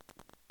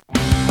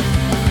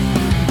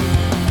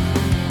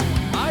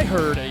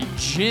heard a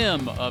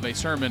gem of a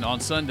sermon on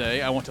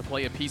Sunday. I want to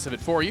play a piece of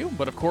it for you,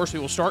 but of course we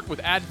will start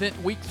with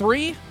Advent Week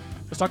 3.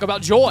 Let's talk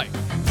about joy.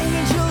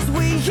 Angels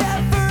we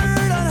have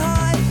heard on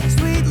high,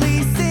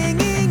 sweetly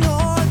singing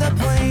o'er the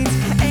plains,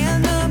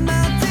 and the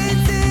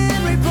mountains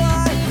in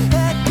reply,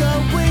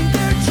 echoing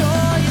their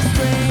joyous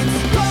strains.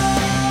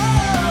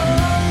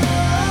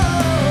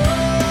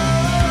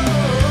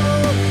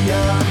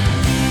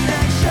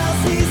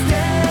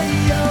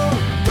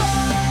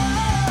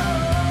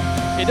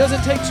 It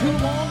doesn't take too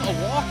long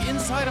a walk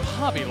inside of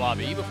Hobby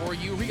Lobby before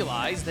you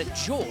realize that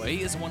joy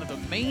is one of the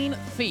main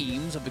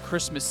themes of the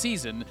Christmas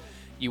season.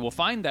 You will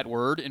find that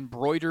word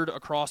embroidered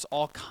across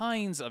all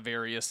kinds of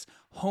various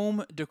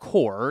home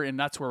decor, and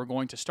that's where we're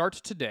going to start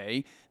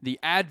today. The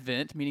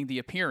Advent, meaning the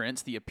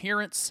appearance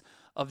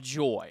of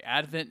joy.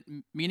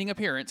 Advent, meaning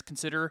appearance,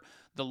 consider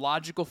the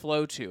logical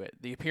flow to it.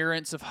 The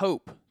appearance of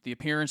hope, the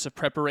appearance of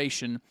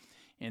preparation,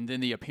 and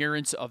then the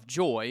appearance of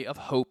joy, of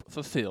hope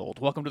fulfilled.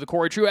 Welcome to the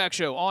Corey Truax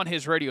Show on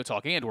his Radio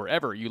Talk and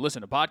wherever you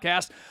listen to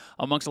podcasts.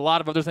 Amongst a lot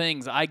of other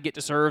things, I get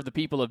to serve the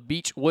people of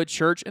Beechwood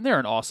Church, and they're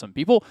an awesome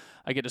people.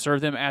 I get to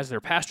serve them as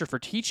their pastor for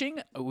teaching.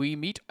 We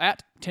meet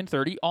at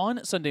 10:30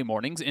 on Sunday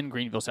mornings in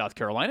Greenville, South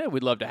Carolina.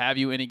 We'd love to have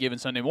you any given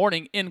Sunday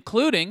morning,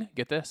 including,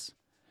 get this,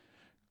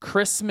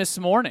 Christmas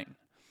morning.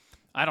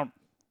 I don't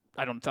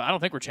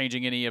think we're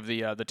changing any of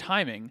the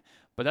timing,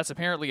 but that's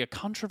apparently a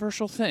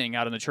controversial thing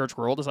out in the church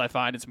world, as I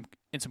find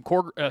in some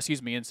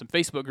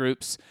Facebook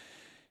groups,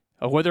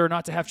 of whether or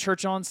not to have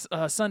church on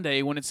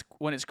Sunday when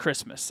it's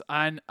Christmas.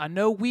 I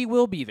know we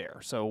will be there,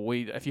 so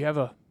if you have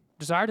a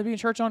desire to be in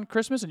church on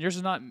Christmas and yours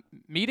is not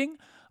meeting,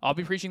 I'll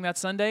be preaching that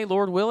Sunday,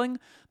 Lord willing.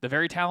 The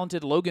very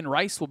talented Logan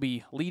Rice will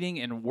be leading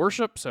in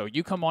worship, so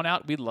you come on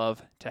out. We'd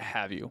love to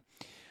have you.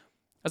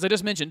 As I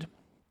just mentioned,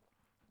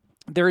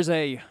 there is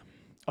a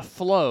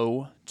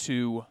flow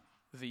to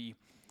the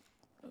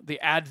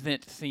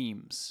Advent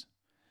themes.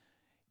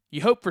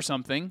 You hope for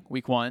something,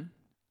 week one.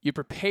 You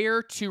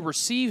prepare to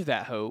receive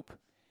that hope.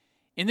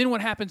 And then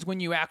what happens when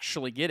you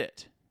actually get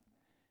it?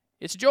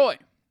 It's joy.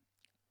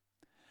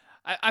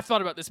 I've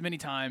thought about this many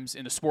times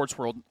in the sports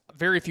world.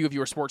 Very few of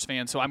you are sports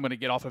fans, so I'm going to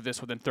get off of this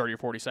within 30 or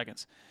 40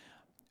 seconds.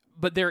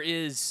 But there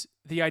is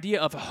the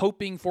idea of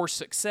hoping for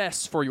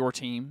success for your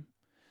team,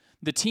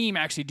 the team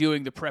actually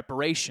doing the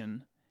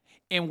preparation.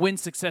 And when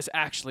success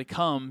actually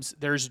comes,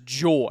 there's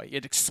joy.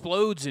 It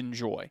explodes in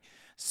joy.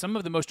 Some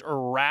of the most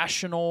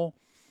irrational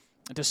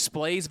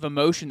displays of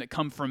emotion that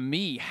come from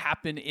me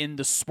happen in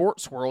the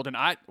sports world. And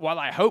while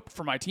I hoped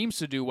for my teams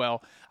to do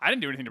well, I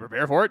didn't do anything to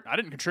prepare for it. I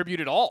didn't contribute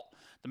at all.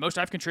 The most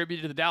I've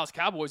contributed to the Dallas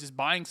Cowboys is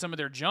buying some of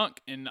their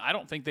junk, and I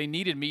don't think they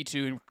needed me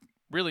to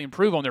really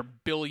improve on their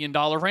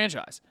billion-dollar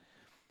franchise.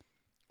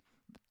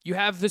 You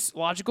have this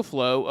logical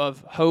flow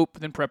of hope,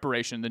 then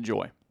preparation, then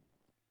joy.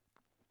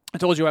 I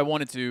told you I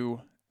wanted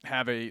to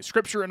have a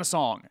scripture and a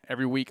song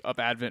every week of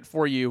Advent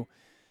for you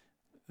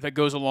that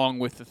goes along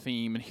with the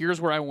theme. And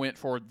here's where I went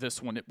for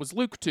this one. It was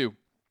Luke 2.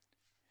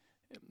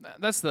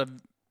 That's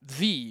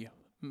the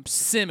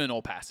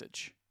seminal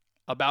passage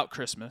about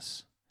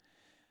Christmas.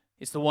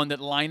 It's the one that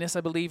Linus,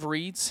 I believe,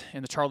 reads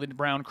in the Charlie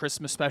Brown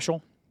Christmas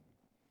special.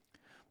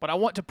 But I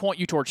want to point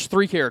you towards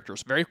three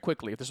characters very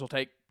quickly, if this will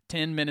take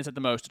 10 minutes at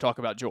the most to talk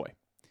about joy.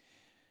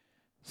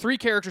 Three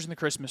characters in the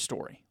Christmas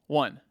story.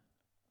 One,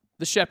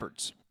 the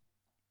shepherds.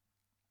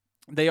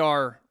 They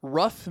are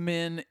rough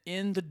men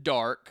in the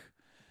dark,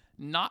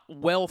 not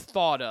well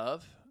thought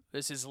of.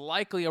 This is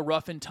likely a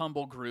rough and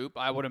tumble group.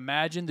 I would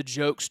imagine the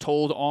jokes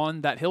told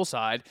on that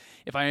hillside,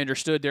 if I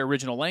understood their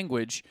original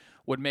language,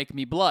 would make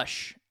me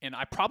blush. And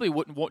I probably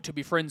wouldn't want to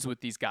be friends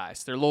with these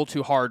guys. They're a little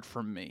too hard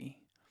for me.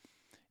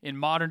 In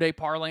modern day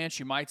parlance,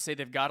 you might say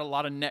they've got a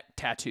lot of neck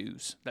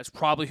tattoos. That's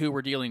probably who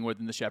we're dealing with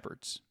in the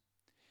shepherds.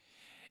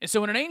 And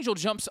so when an angel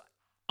jumps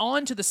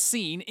onto the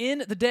scene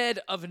in the dead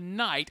of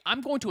night,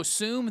 I'm going to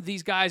assume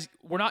these guys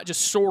were not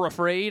just sore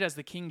afraid, as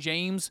the King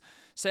James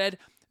said.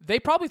 They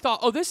probably thought,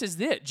 oh, this is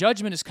it.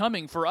 Judgment is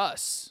coming for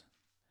us,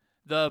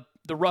 the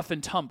rough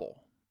and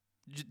tumble.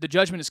 The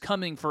judgment is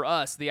coming for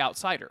us, the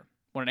outsider.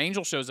 When an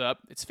angel shows up,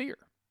 it's fear.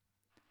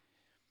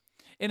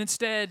 And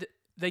instead,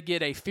 they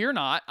get a fear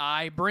not,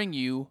 I bring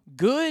you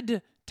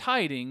good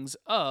tidings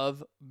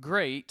of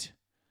great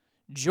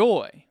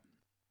joy.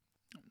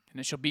 And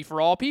it shall be for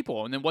all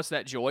people. And then what's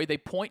that joy? They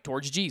point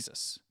towards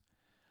Jesus.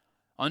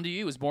 Unto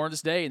you is born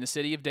this day in the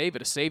city of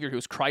David a Savior who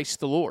is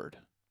Christ the Lord.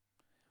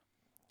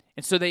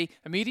 And so they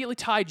immediately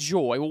tie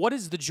joy. Well, what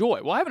is the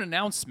joy? Well, I have an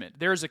announcement.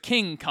 There's a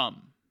king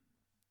come.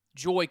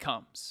 Joy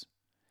comes.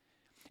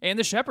 And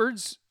the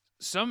shepherds,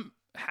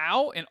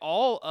 somehow, in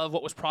all of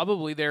what was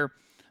probably their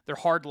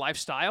hard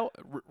lifestyle,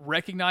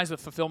 recognize the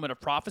fulfillment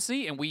of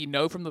prophecy. And we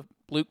know from the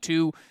Luke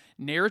 2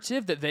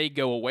 narrative that they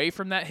go away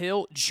from that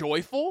hill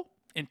joyful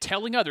and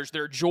telling others.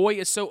 Their joy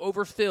is so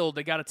overfilled,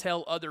 they got to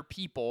tell other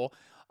people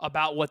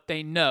about what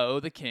they know.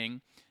 The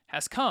king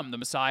has come. The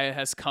Messiah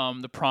has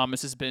come. The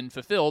promise has been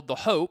fulfilled. The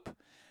hope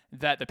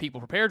that the people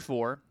prepared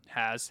for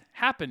has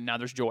happened. Now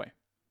there's joy.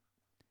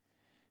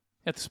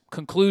 At the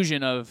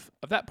conclusion of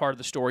that part of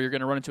the story, you're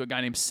going to run into a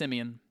guy named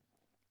Simeon.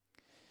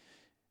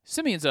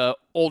 Simeon's an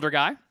older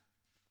guy,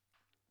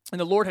 and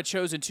the Lord had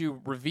chosen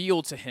to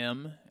reveal to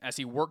him as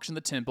he works in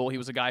the temple. He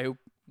was a guy who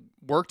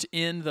worked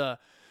in the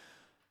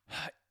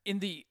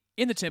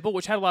temple,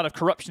 which had a lot of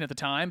corruption at the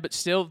time, but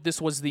still this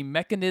was the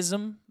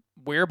mechanism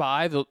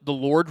whereby the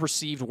Lord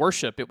received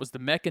worship. It was the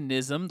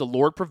mechanism the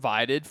Lord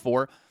provided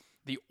for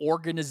the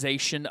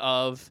organization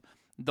of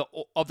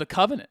the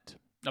covenant,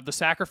 of the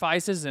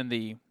sacrifices and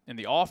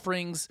the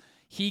offerings.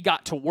 He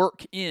got to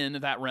work in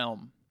that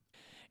realm.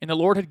 And the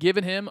Lord had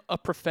given him a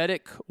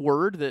prophetic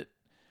word that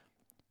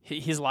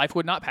his life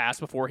would not pass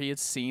before he had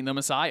seen the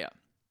Messiah.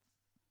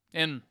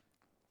 And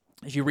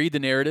as you read the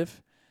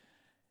narrative,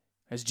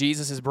 as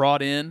Jesus is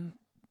brought in,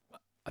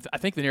 I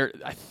think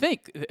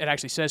it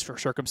actually says for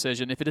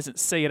circumcision. If it doesn't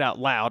say it out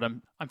loud,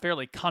 I'm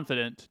fairly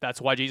confident that's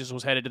why Jesus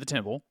was headed to the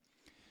temple.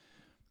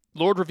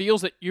 Lord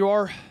reveals that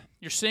you're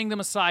seeing the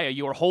Messiah.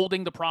 You are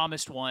holding the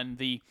promised one.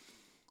 The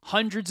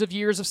hundreds of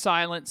years of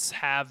silence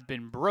have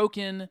been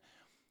broken.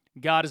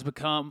 God has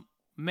become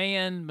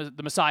man.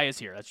 The Messiah is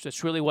here.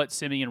 That's really what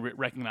Simeon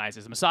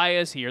recognizes. The Messiah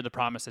is here. The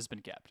promise has been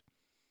kept.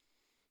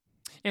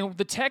 And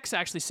the text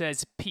actually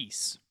says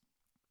peace,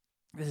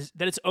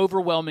 that it's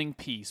overwhelming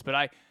peace. But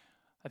I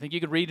think you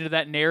could read into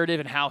that narrative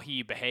and how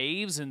he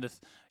behaves and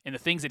the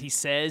things that he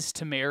says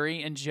to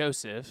Mary and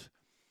Joseph.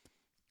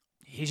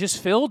 He's just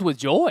filled with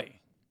joy.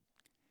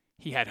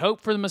 He had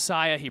hope for the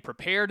Messiah. He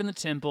prepared in the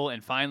temple,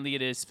 and finally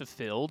it is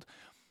fulfilled.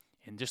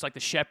 And just like the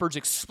shepherds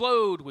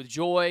explode with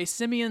joy,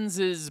 Simeon's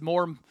is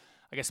more,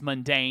 I guess,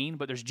 mundane,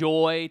 but there's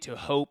joy to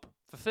hope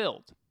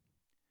fulfilled.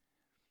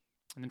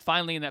 And then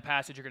finally in that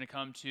passage, you're going to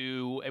come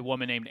to a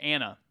woman named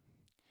Anna.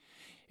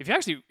 If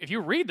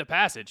you read the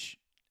passage,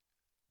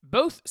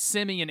 both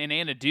Simeon and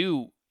Anna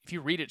do, if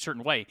you read it a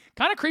certain way,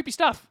 kind of creepy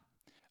stuff.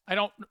 I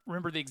don't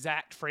remember the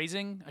exact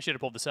phrasing. I should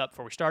have pulled this up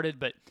before we started,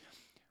 but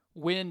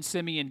when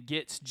Simeon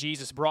gets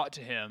Jesus brought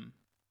to him,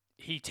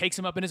 he takes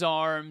him up in his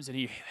arms,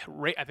 and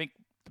I think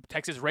the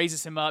text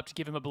raises him up to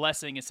give him a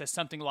blessing and says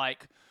something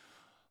like,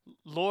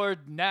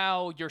 Lord,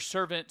 now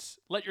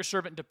let your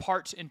servant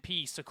depart in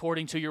peace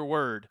according to your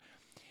word.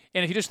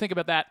 And if you just think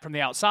about that from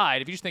the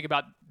outside, if you just think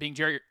about being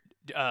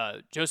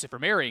Joseph or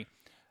Mary,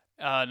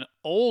 an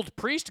old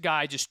priest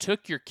guy just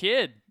took your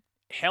kid,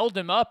 held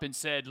him up, and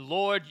said,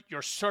 Lord,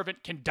 your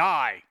servant can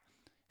die.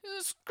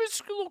 It's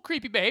a little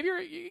creepy behavior.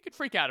 You could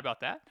freak out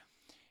about that.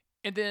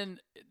 And then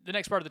the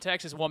next part of the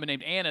text is a woman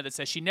named Anna that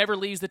says she never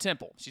leaves the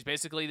temple. She's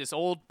basically this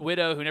old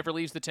widow who never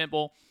leaves the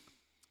temple.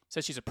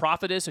 Says she's a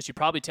prophetess, so she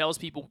probably tells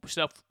people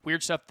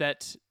weird stuff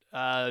that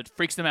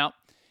freaks them out.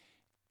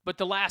 But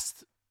that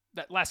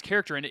last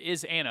character in it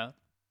is Anna,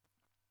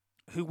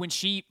 who when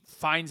she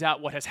finds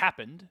out what has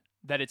happened,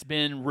 that it's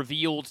been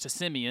revealed to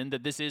Simeon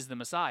that this is the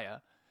Messiah,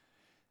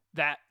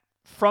 that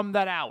from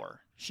that hour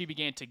she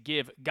began to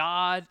give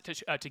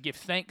to give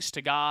thanks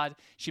to God.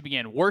 She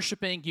began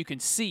worshiping. You can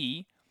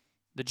see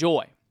the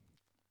joy.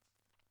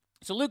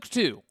 So Luke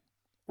 2,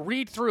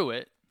 read through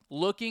it,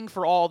 looking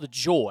for all the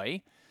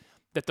joy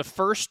that the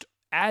first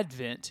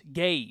advent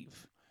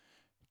gave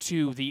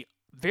to the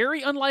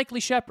very unlikely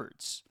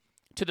shepherds,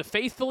 to the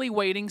faithfully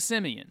waiting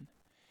Simeon,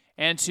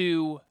 and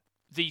to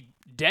the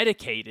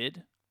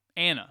dedicated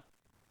Anna.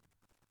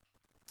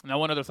 Now,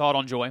 one other thought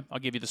on joy. I'll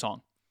give you the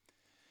song.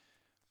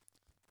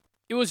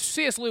 It was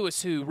C.S.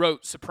 Lewis who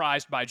wrote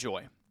Surprised by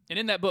Joy. And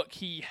in that book,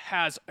 he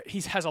has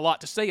a lot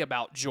to say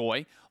about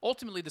joy.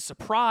 Ultimately, the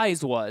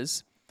surprise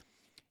was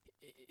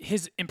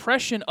his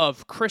impression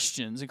of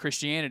Christians and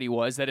Christianity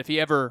was that if he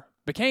ever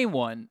became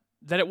one,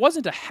 that it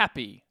wasn't a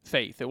happy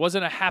faith. It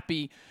wasn't a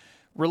happy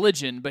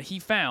religion, but he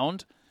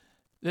found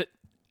that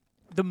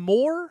the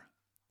more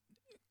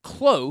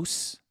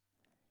closely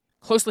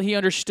he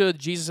understood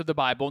Jesus of the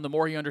Bible, and the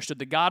more he understood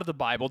the God of the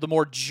Bible, the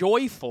more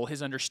joyful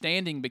his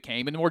understanding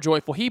became, and the more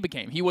joyful he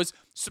became. He was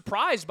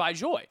surprised by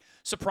joy.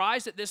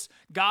 Surprised that this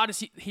God,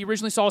 as he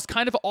originally saw, as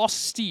kind of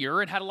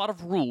austere and had a lot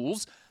of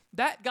rules.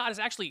 That God is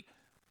actually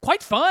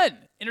quite fun,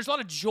 and there's a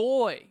lot of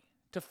joy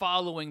to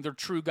following the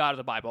true God of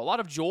the Bible, a lot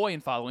of joy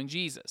in following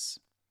Jesus.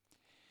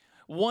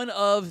 One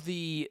of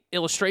the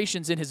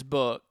illustrations in his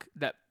book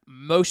that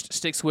most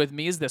sticks with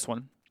me is this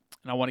one,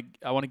 and I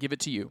want to give it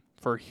to you.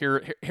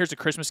 Here's a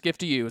Christmas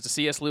gift to you. It's a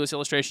C.S. Lewis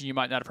illustration you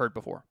might not have heard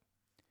before.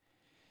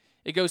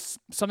 It goes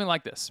something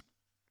like this.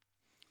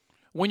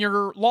 When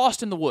you're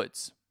lost in the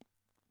woods,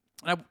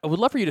 and I would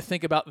love for you to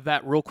think about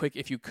that real quick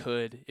if you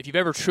could, if you've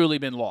ever truly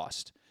been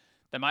lost.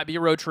 That might be a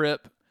road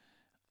trip.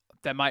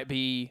 That might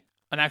be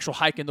an actual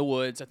hike in the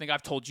woods. I think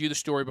I've told you the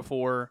story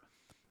before.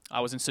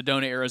 I was in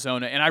Sedona,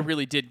 Arizona, and I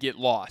really did get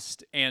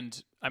lost.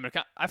 And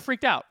I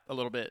freaked out a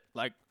little bit.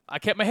 Like, I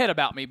kept my head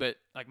about me, but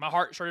like my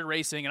heart started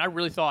racing, and I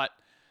really thought,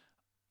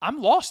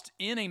 I'm lost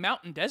in a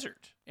mountain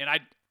desert, and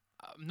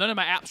none of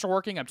my apps are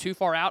working. I'm too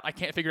far out. I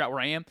can't figure out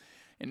where I am,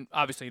 and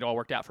obviously it all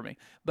worked out for me.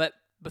 But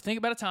think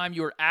about a time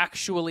you were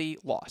actually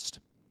lost.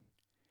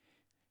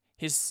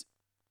 His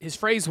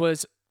phrase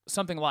was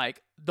something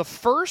like, the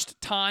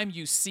first time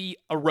you see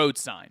a road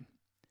sign,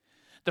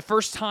 the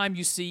first time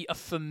you see a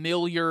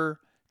familiar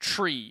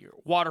tree,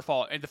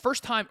 waterfall, and the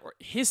first time, or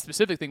his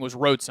specific thing was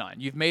road sign.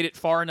 You've made it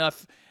far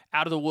enough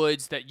out of the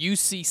woods that you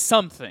see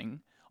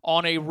something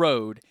on a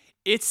road.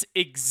 It's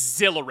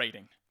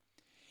exhilarating.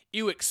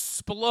 You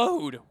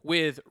explode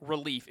with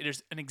relief. It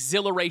is an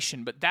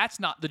exhilaration, but that's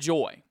not the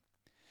joy.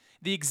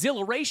 The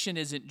exhilaration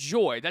isn't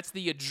joy. That's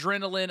the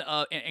adrenaline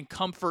and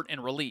comfort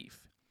and relief.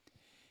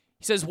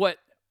 He says what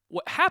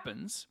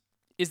happens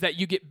is that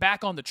you get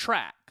back on the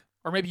track,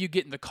 or maybe you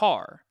get in the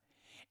car,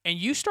 and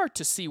you start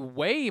to see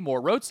way more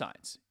road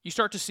signs. You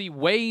start to see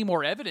way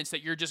more evidence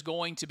that you're just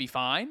going to be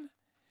fine,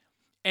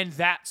 and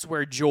that's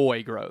where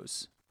joy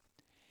grows.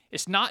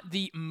 It's not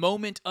the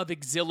moment of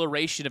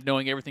exhilaration of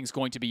knowing everything's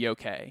going to be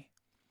okay.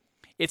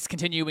 It's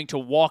continuing to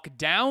walk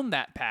down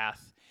that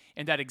path,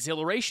 and that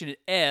exhilaration, it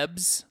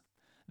ebbs.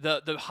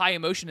 The high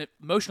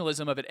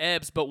emotionalism of it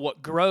ebbs, but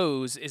what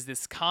grows is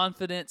this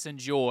confidence and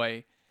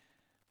joy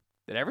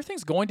that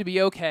everything's going to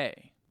be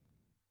okay.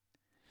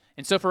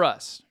 And so for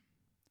us,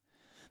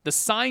 the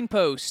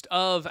signpost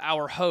of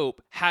our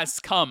hope has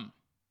come.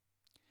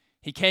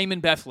 He came in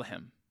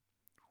Bethlehem,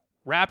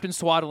 wrapped in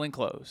swaddling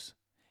clothes,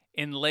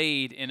 and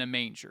laid in a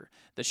manger.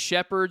 The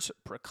shepherds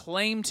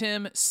proclaimed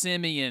him.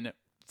 Simeon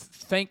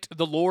thanked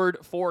the Lord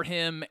for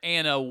him.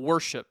 Anna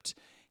worshipped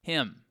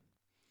him.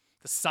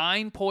 The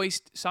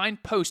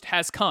signpost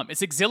has come.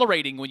 It's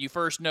exhilarating when you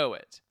first know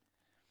it.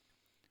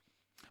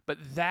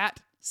 But that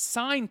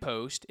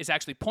signpost is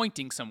actually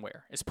pointing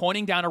somewhere. It's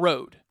pointing down a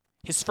road.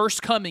 His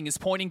first coming is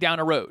pointing down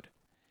a road.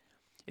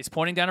 It's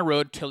pointing down a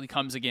road till he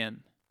comes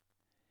again.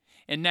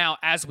 And now,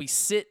 as we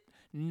sit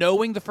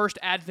knowing the first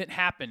advent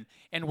happened,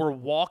 and we're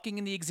walking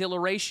in the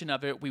exhilaration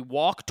of it, we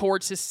walk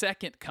towards his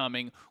second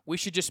coming, we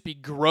should just be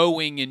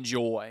growing in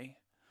joy.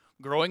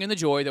 Growing in the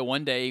joy that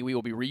one day we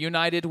will be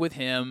reunited with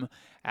him,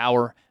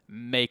 our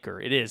Maker.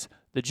 It is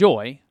the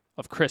joy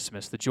of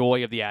Christmas, the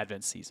joy of the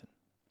Advent season.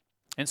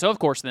 And so, of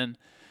course, then,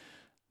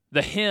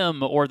 the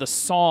hymn or the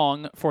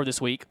song for this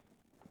week,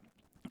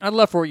 I'd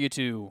love for you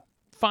to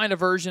find a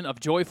version of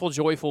Joyful,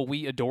 Joyful,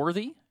 We Adore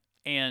Thee,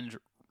 and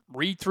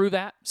read through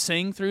that,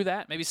 sing through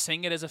that, maybe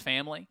sing it as a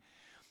family.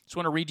 Just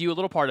want to read you a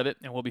little part of it,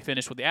 and we'll be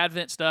finished with the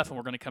Advent stuff, and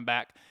we're going to come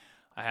back.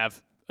 I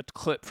have a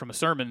clip from a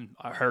sermon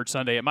I heard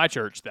Sunday at my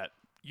church that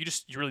you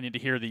really need to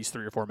hear these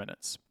 3 or 4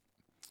 minutes.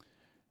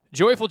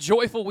 Joyful,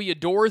 joyful, we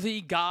adore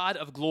thee, God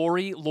of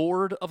glory,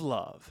 Lord of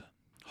love.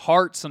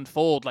 Hearts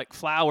unfold like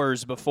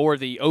flowers before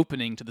thee,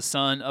 opening to the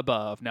sun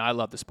above. Now, I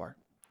love this part.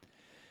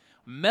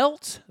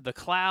 Melt the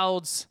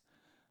clouds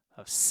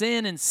of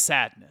sin and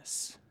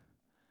sadness.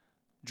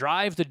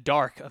 Drive the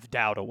dark of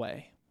doubt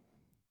away.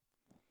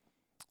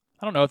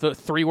 I don't know if the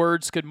 3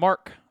 words could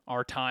mark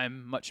our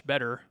time much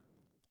better.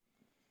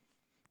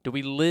 Do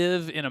we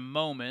live in a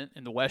moment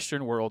in the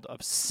Western world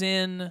of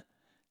sin,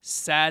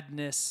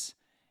 sadness,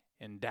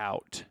 and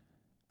doubt?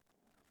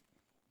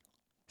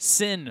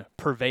 Sin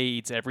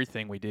pervades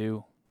everything we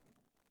do.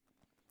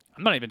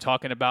 I'm not even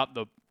talking about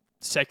the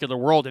secular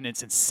world and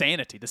its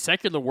insanity. The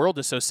secular world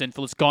is so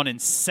sinful, it's gone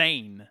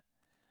insane.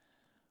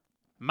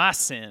 My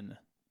sin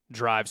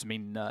drives me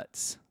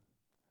nuts.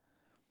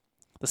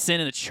 The sin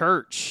in the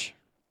church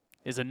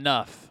is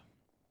enough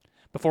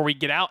before we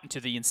get out into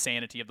the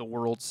insanity of the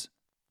world's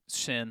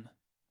sin.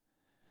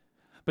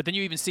 But then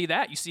you even see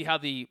that. You see how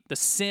the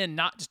sin,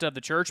 not just of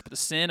the church, but the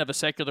sin of a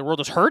secular world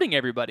is hurting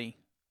everybody.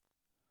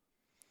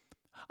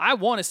 I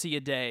want to see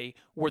a day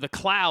where the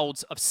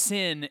clouds of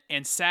sin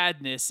and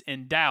sadness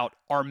and doubt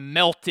are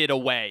melted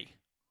away,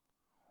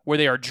 where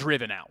they are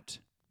driven out.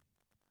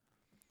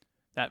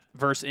 That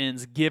verse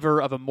ends,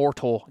 giver of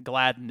immortal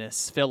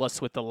gladness, fill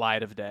us with the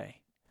light of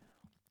day.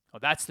 Well,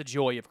 that's the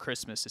joy of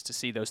Christmas, is to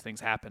see those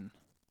things happen.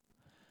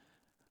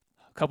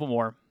 A couple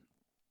more.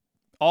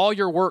 All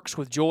your works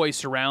with joy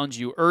surround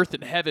you. Earth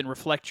and heaven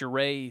reflect your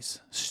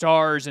rays.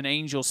 Stars and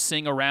angels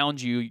sing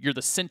around you. You're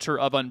the center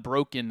of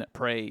unbroken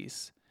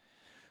praise.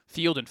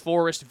 Field and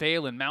forest,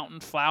 vale and mountain,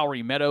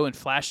 flowery meadow and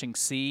flashing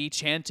sea,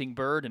 chanting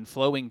bird and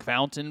flowing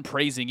fountain,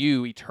 praising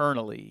you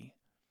eternally.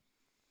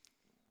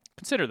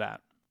 Consider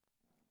that.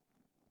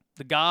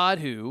 The God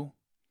who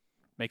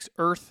makes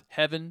earth,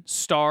 heaven,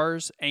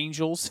 stars,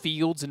 angels,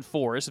 fields and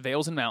forests,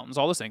 vales and mountains,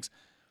 all those things,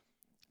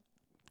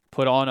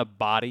 put on a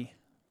body,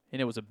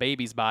 and it was a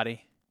baby's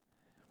body,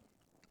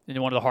 in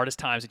one of the hardest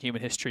times in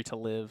human history to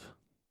live.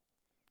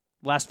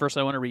 Last verse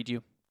I want to read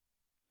you.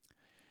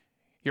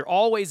 You're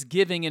always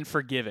giving and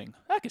forgiving.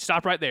 I could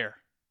stop right there.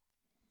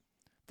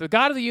 The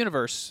God of the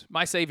universe,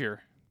 my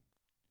Savior,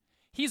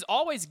 he's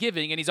always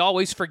giving and he's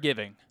always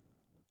forgiving.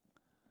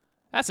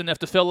 That's enough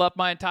to fill up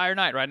my entire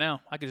night right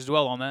now. I could just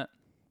dwell on that.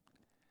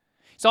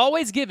 He's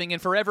always giving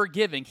and forever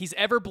giving. He's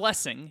ever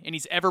blessing and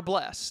he's ever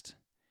blessed.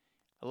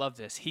 I love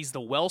this. He's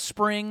the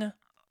wellspring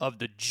of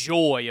the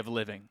joy of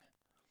living.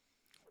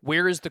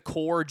 Where is the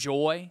core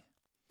joy?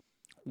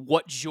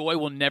 What joy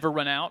will never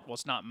run out? Well,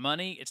 it's not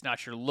money. It's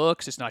not your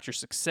looks. It's not your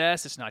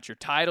success. It's not your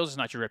titles. It's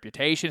not your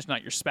reputation. It's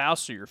not your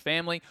spouse or your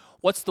family.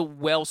 What's the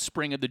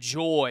wellspring of the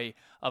joy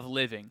of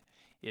living?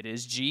 It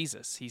is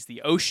Jesus. He's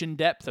the ocean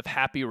depth of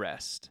happy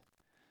rest.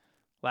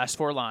 Last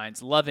 4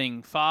 lines.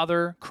 Loving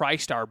Father,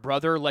 Christ our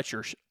brother, let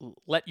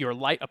your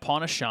light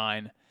upon us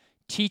shine.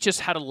 Teach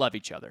us how to love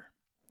each other.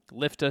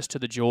 Lift us to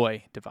the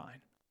joy divine.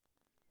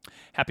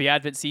 Happy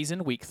Advent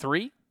season, week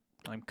 3.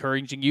 I'm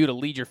encouraging you to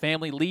lead your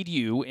family, lead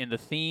you in the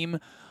theme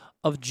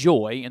of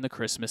joy in the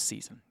Christmas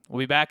season. We'll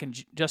be back in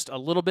just a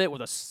little bit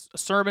with a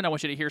sermon. I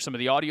want you to hear some of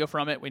the audio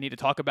from it. We need to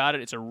talk about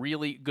it. It's a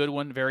really good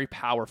one, very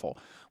powerful.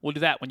 We'll do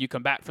that when you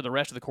come back for the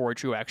rest of the Corey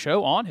Truax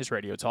Show on his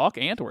Radio Talk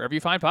and wherever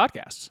you find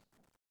podcasts.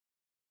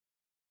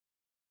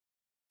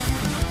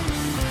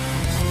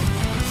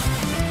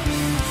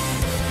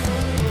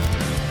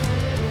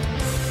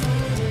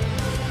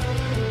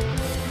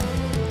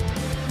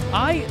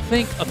 I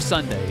think of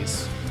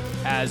Sundays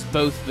as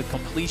both the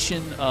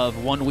completion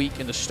of one week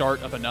and the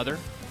start of another.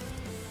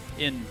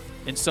 In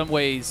some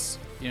ways,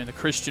 in the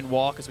Christian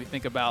walk, as we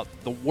think about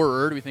the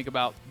Word, we think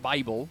about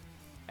Bible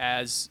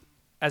as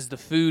the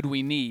food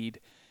we need.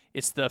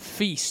 It's the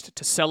feast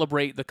to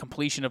celebrate the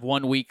completion of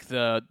one week,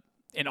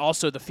 and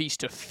also the feast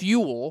to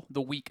fuel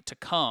the week to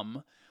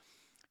come.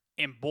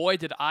 And boy,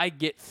 did I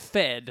get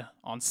fed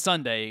on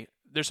Sunday.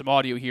 There's some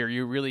audio here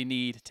you really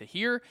need to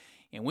hear,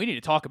 and we need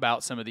to talk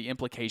about some of the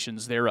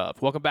implications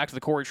thereof. Welcome back to the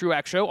Corey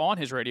Truax Show on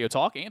his Radio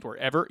Talk and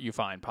wherever you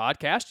find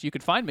podcasts. You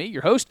can find me,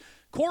 your host,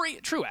 Corey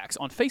Truax,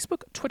 on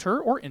Facebook, Twitter,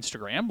 or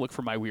Instagram. Look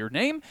for my weird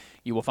name.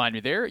 You will find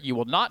me there. You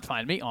will not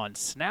find me on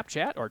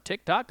Snapchat or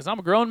TikTok because I'm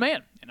a grown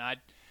man, and I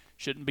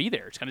shouldn't be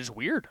there. It's kind of just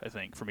weird, I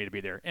think, for me to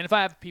be there. And if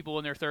I have people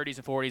in their 30s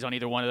and 40s on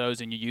either one of those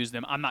and you use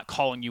them, I'm not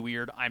calling you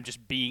weird. I'm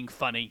just being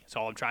funny. That's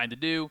all I'm trying to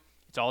do.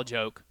 It's all a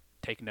joke.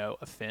 Take no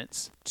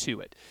offense to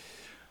it.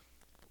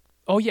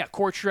 Oh, yeah,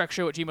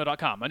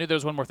 CoreyTruaxShow@gmail.com. I knew there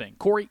was one more thing.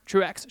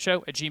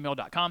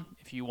 CoreyTruaxShow@gmail.com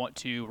if you want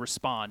to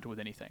respond with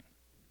anything.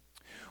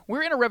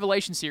 We're in a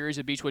Revelation series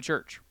at Beechwood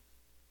Church.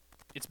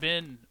 It's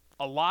been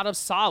a lot of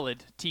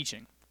solid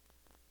teaching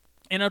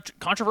in a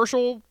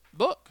controversial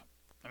book.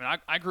 I mean,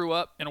 I grew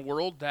up in a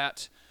world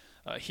that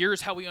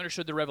here's how we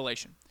understood the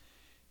Revelation.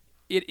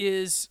 It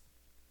is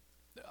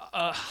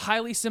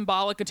highly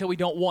symbolic until we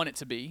don't want it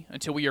to be,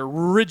 until we are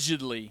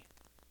rigidly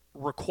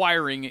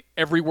requiring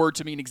every word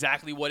to mean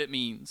exactly what it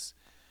means.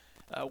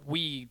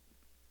 We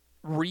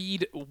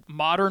read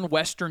modern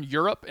Western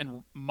Europe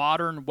and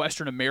modern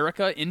Western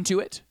America into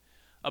it,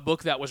 a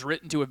book that was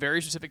written to a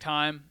very specific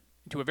time,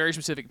 to a very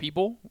specific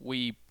people.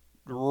 We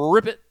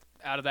rip it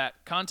out of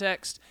that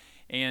context,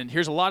 and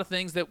here's a lot of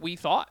things that we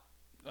thought,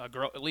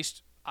 at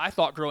least I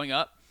thought growing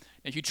up.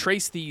 If you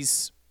trace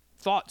these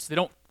thoughts, I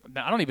don't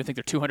even think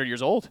they're 200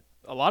 years old,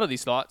 a lot of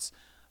these thoughts.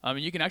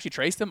 You can actually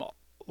trace them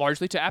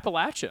largely to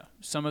Appalachia,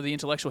 some of the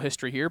intellectual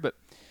history here, but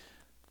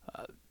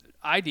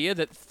idea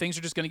that things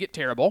are just going to get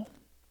terrible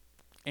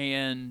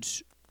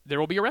and there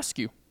will be a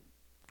rescue.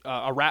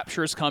 A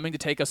rapture is coming to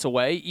take us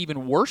away.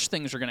 Even worse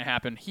things are going to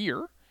happen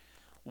here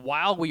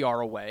while we are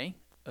away.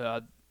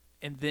 And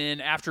then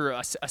after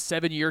a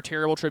 7-year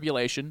terrible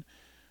tribulation,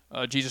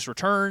 Jesus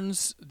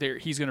returns.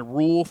 He's going to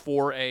rule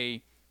for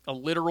a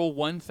literal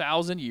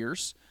 1,000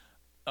 years,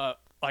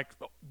 like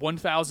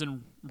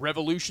 1,000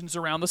 revolutions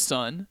around the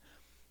sun.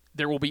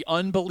 There will be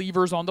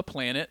unbelievers on the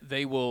planet.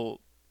 They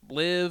will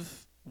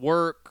live,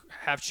 work,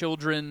 have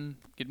children,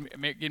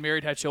 get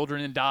married, have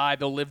children, and die.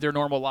 They'll live their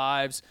normal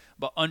lives.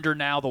 But under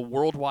now the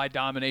worldwide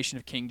domination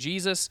of King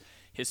Jesus,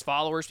 his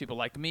followers, people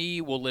like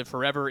me, will live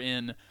forever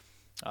in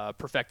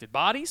perfected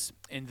bodies.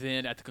 And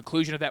then at the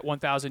conclusion of that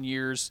 1,000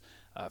 years,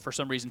 for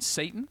some reason,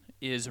 Satan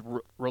is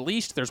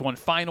released. There's one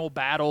final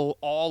battle.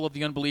 All of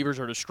the unbelievers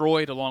are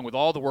destroyed along with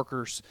all the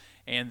workers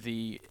and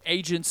the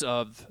agents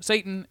of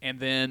Satan. And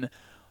then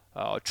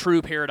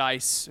true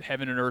paradise,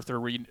 heaven and earth are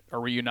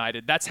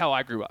reunited. That's how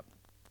I grew up.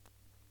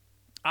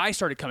 I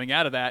started coming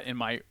out of that in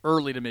my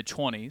early to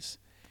mid-20s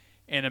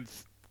and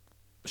have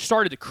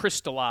started to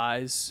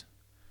crystallize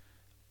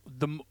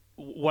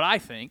what I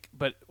think,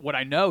 but what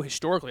I know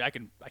historically, I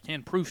can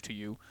prove to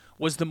you,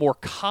 was the more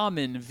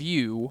common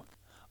view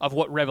of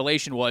what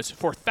Revelation was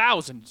for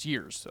thousands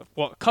years,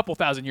 a couple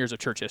thousand years of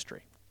church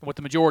history, what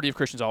the majority of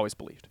Christians always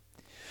believed.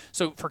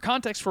 So for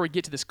context, before we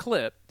get to this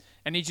clip,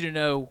 I need you to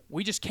know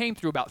we just came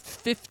through about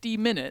 45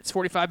 minutes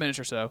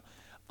or so,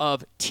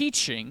 of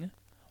teaching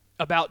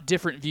about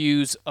different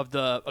views of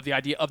the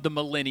idea of the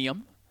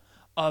millennium,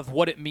 of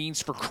what it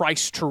means for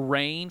Christ to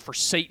reign, for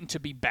Satan to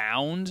be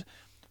bound,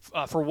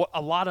 for what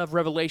a lot of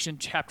Revelation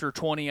chapter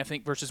 20, I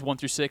think verses 1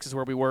 through 6 is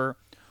where we were,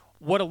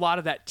 what a lot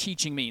of that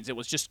teaching means. It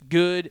was just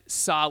good,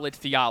 solid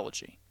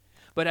theology.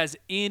 But as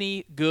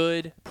any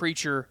good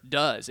preacher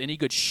does, any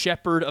good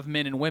shepherd of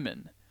men and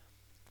women,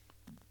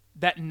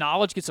 that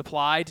knowledge gets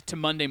applied to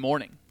Monday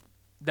morning.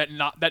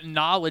 That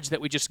knowledge that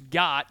we just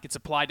got gets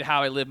applied to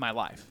how I live my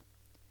life.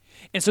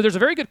 And so there's a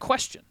very good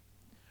question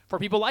for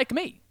people like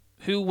me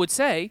who would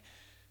say,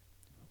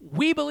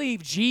 we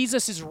believe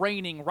Jesus is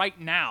reigning right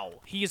now.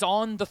 He is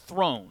on the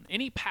throne.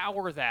 Any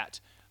power that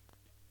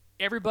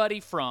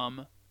everybody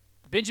from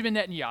Benjamin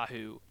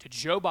Netanyahu to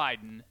Joe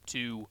Biden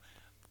to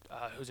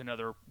who's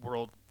another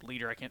world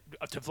leader,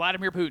 to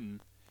Vladimir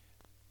Putin,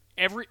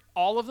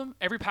 all of them,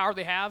 every power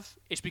they have,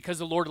 is because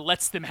the Lord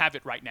lets them have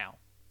it right now.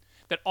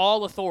 that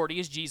all authority,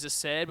 as Jesus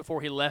said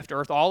before he left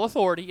earth, all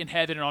authority in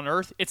heaven and on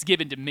earth, it's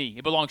given to me.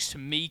 It belongs to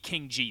me,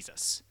 King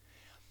Jesus.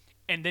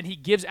 And then he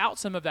gives out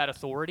some of that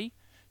authority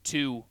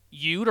to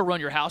you to run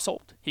your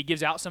household. He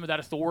gives out some of that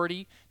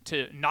authority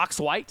to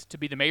Knox White to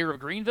be the mayor of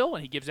Greenville,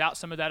 and he gives out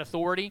some of that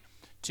authority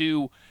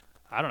to,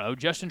 I don't know,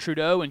 Justin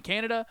Trudeau in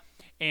Canada,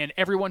 and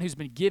everyone who's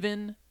been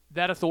given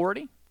that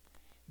authority,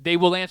 they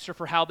will answer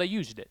for how they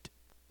used it.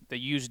 They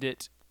used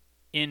it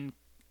in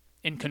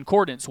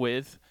concordance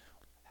with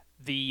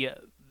the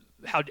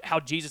how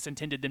Jesus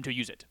intended them to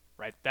use it,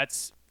 right?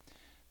 That's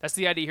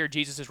the idea here.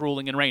 Jesus is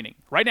ruling and reigning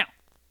right now.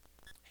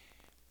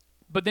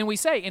 But then we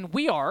say, and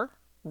we are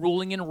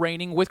ruling and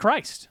reigning with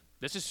Christ.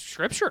 This is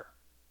Scripture.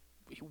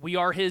 We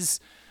are his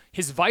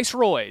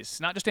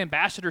viceroys, not just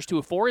ambassadors to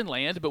a foreign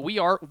land, but we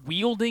are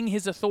wielding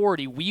his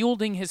authority,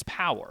 wielding his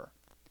power.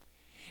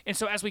 And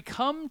so as we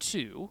come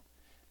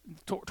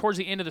towards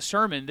the end of the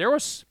sermon, there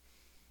was,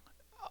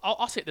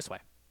 I'll say it this way.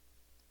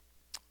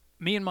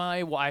 Me and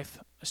my wife,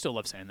 I still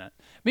love saying that,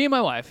 me and my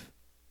wife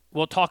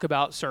will talk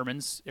about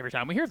sermons every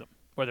time we hear them,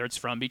 whether it's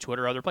from Beechwood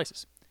or other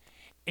places.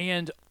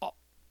 And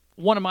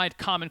one of my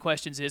common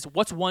questions is,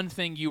 what's one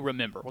thing you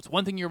remember? What's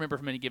one thing you remember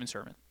from any given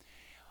sermon?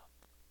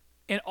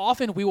 And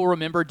often we will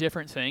remember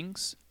different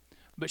things,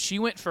 but she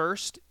went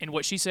first, and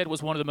what she said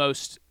was one of the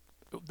most,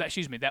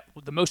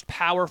 the most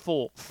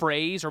powerful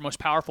phrase or most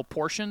powerful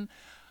portion.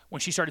 When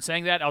she started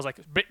saying that, I was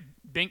like,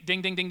 ding,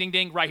 ding, ding, ding, ding,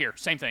 ding, right here,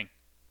 same thing.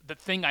 The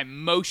thing I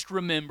most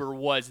remember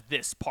was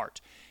this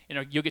part.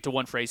 You'll get to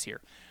one phrase here.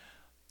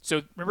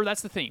 So remember,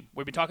 that's the theme.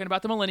 We've been talking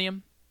about the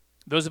millennium.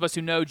 Those of us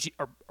who know,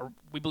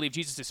 we believe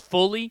Jesus is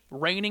fully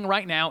reigning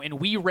right now, and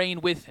we reign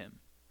with him.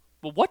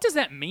 Well, what does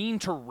that mean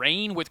to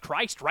reign with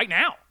Christ right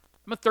now?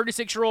 I'm a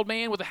 36-year-old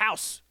man with a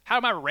house. How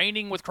am I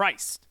reigning with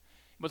Christ?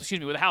 With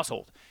a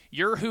household.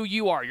 You're who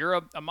you are.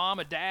 You're a mom,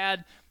 a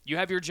dad. You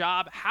have your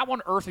job. How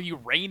on earth are you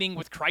reigning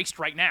with Christ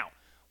right now?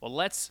 Well,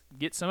 let's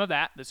get some of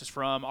that. This is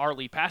from our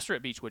lead pastor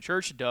at Beechwood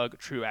Church, Doug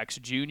Truax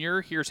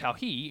Jr. Here's how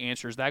he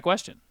answers that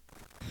question.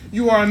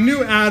 You are a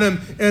new Adam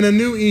and a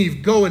new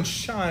Eve. Go and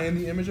shine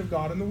the image of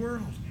God in the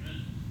world.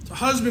 So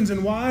husbands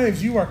and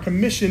wives, you are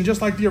commissioned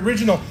just like the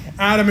original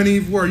Adam and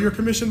Eve were. You're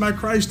commissioned by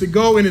Christ to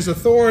go in his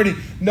authority,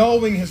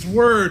 knowing his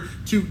word,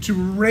 to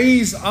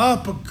raise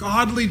up a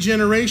godly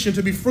generation,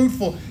 to be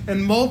fruitful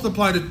and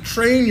multiply, to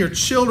train your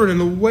children in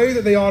the way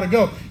that they ought to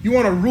go. You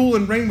want to rule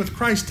and reign with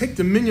Christ. Take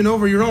dominion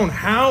over your own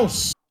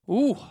house.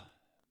 Ooh,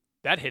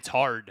 that hits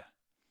hard.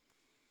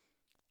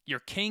 You're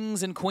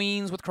kings and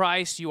queens with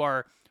Christ. You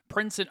are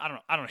prince and, I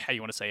don't know how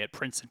you want to say it,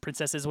 prince and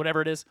princesses,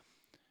 whatever it is.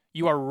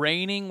 You are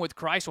reigning with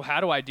Christ. Well,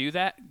 how do I do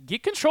that?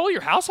 Get control of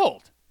your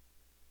household.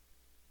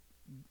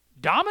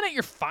 Dominate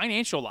your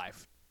financial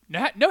life.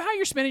 Know how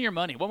you're spending your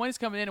money. What money's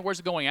coming in and where's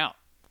it going out?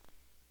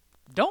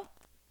 Don't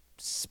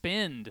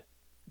spend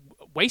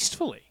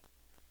wastefully.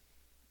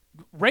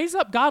 Raise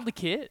up godly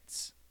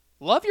kids.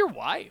 Love your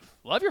wife.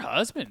 Love your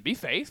husband. Be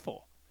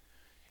faithful.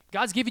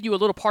 God's given you a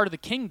little part of the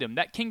kingdom.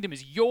 That kingdom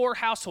is your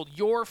household,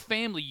 your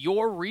family,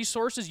 your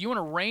resources. You want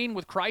to reign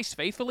with Christ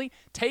faithfully?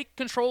 Take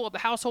control of the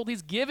household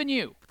he's given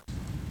you.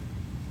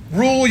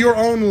 Rule your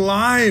own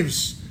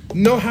lives.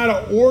 Know how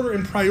to order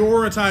and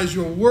prioritize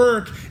your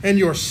work and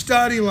your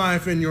study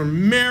life and your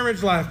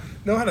marriage life.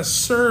 Know how to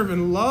serve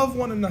and love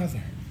one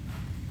another.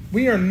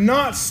 We are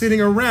not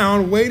sitting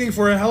around waiting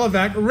for a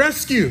helivac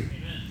rescue.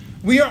 Amen.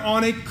 We are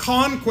on a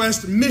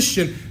conquest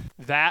mission.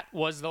 That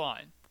was the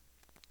line.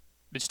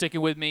 Been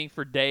sticking with me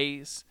for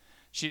days.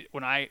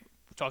 When I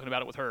was talking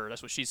about it with her,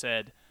 that's what she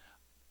said.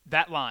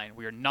 That line,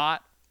 we are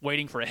not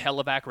waiting for a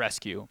helivac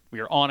rescue. We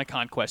are on a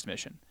conquest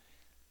mission.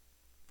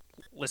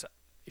 Listen,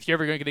 if you're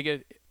ever going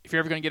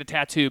to get a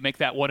tattoo, make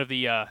that one of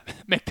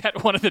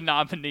the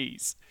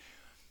nominees,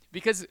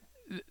 because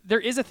there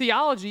is a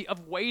theology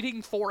of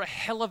waiting for a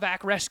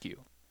helivac rescue.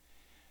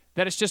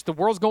 That it's just the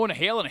world's going to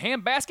hell in a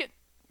handbasket.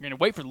 You're going to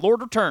wait for the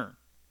Lord to return.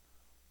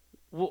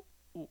 Well,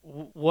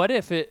 what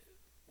if it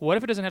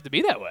doesn't have to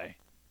be that way?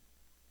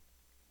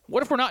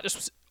 What if we're not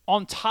just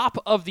on top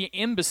of the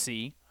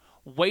embassy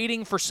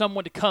waiting for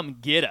someone to come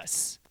get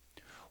us?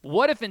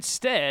 What if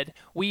instead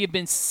we have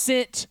been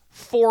sent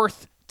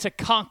forth to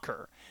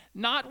conquer?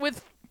 Not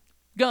with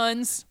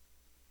guns,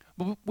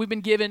 but we've been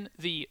given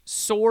the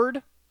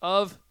sword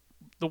of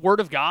the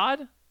Word of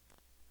God.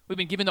 We've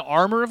been given the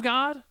armor of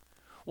God.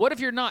 What if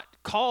you're not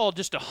called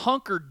just to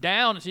hunker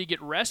down until you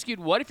get rescued?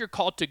 What if you're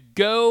called to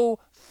go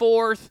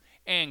forth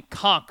and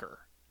conquer?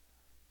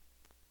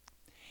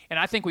 And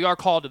I think we are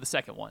called to the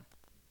second one.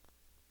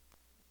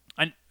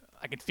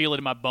 I can feel it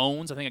in my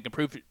bones. I think I can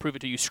prove it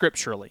to you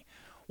scripturally.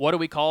 What are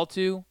we called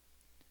to?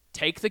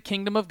 Take the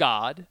kingdom of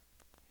God,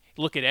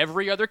 look at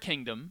every other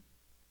kingdom,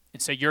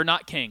 and say, you're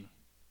not king.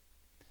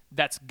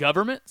 That's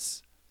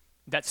governments.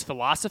 That's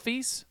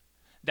philosophies.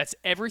 That's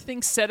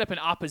everything set up in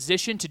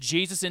opposition to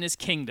Jesus and his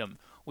kingdom.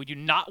 We do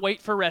not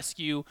wait for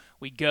rescue.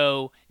 We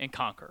go and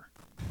conquer.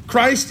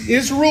 Christ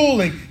is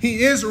ruling.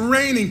 He is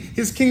reigning.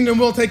 His kingdom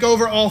will take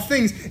over all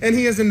things. And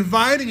he is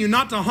inviting you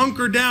not to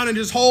hunker down and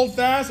just hold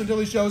fast until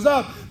he shows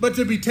up, but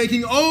to be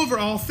taking over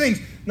all things.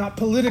 not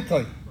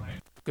politically.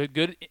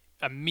 Good,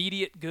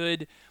 immediate,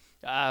 good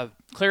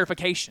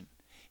clarification.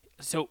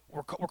 So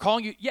we're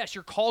calling you, yes,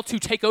 you're called to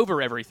take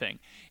over everything.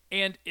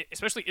 And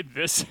especially in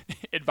this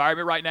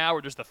environment right now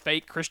where there's the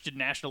fake Christian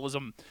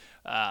nationalism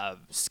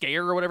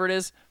scare or whatever it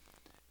is,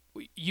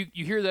 you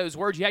hear those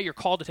words, yeah, you're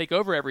called to take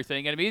over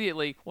everything, and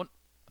immediately, well,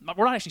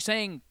 we're not actually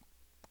saying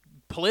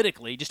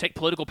politically, just take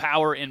political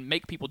power and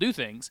make people do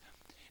things.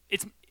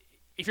 If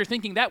you're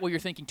thinking that way, you're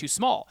thinking too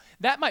small.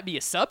 That might be a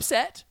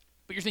subset,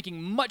 but you're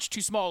thinking much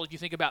too small if you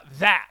think about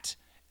that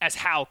as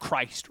how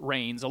Christ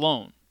reigns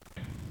alone.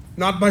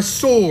 Not by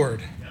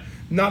sword,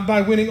 not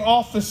by winning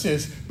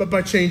offices, but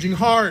by changing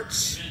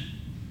hearts.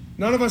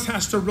 None of us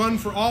has to run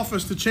for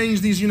office to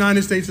change these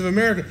United States of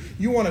America.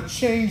 You want to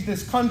change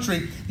this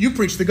country, you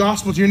preach the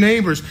gospel to your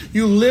neighbors.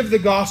 You live the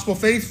gospel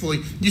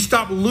faithfully. You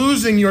stop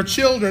losing your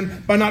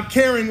children by not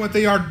caring what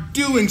they are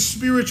doing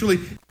spiritually.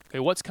 Okay,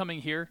 what's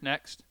coming here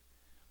next?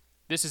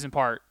 This is in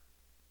part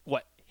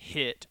what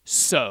hit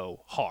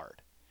so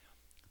hard.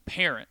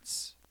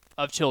 Parents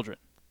of children.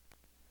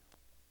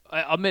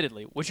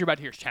 Admittedly, what you're about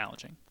to hear is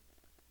challenging.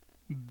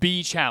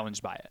 Be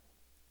challenged by it.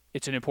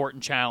 It's an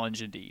important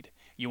challenge indeed.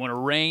 You want to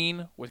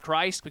reign with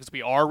Christ, because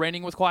we are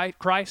reigning with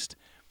Christ,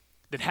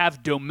 that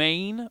have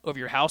domain over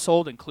your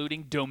household,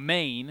 including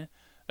domain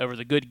over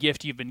the good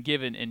gift you've been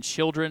given in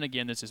children.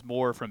 Again, this is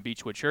more from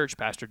Beechwood Church,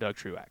 Pastor Doug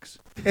Truax.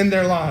 In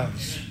their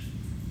lives.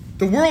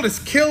 The world is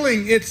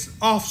killing its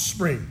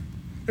offspring.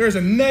 There is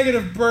a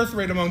negative birth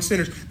rate among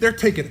sinners. They're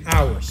taking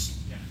ours.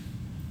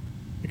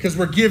 Because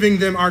we're giving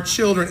them, our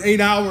children, 8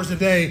 hours a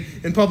day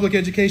in public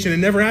education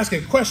and never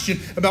asking a question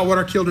about what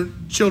our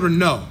children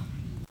know.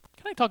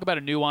 Can I talk about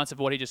a nuance of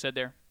what he just said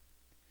there?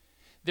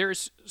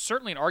 There's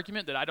certainly an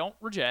argument that I don't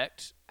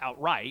reject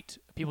outright,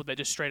 people that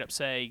just straight up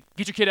say,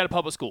 get your kid out of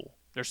public school.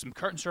 There's some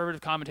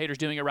conservative commentators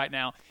doing it right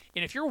now.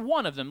 And if you're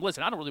one of them,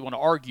 listen, I don't really want to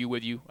argue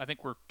with you. I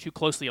think we're too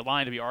closely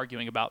aligned to be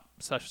arguing about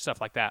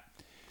stuff like that.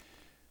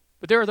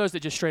 But there are those that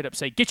just straight up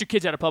say, get your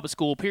kids out of public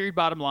school, period,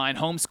 bottom line,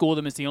 homeschool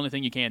them is the only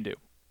thing you can do.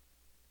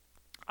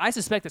 I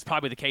suspect that's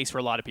probably the case for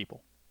a lot of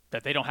people,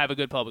 that they don't have a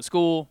good public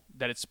school,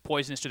 that it's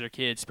poisonous to their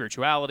kids'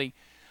 spirituality.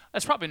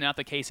 That's probably not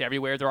the case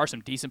everywhere. There are some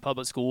decent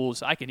public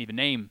schools. I can even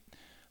name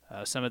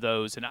some of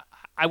those, and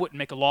I wouldn't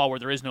make a law where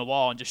there is no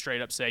law and just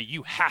straight up say,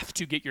 you have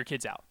to get your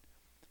kids out.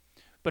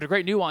 But a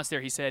great nuance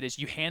there, he said, is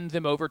you hand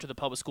them over to the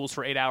public schools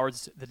for 8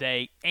 hours a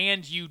day,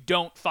 and you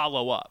don't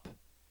follow up,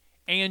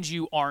 and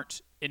you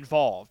aren't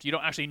involved. You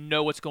don't actually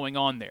know what's going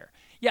on there.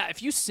 Yeah,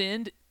 if you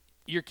send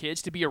your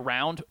kids to be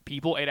around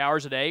people 8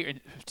 hours a day,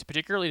 and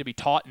particularly to be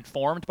taught and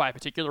formed by a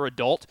particular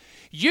adult,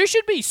 you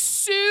should be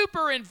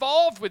super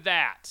involved with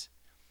that.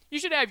 You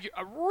should have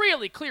a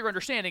really clear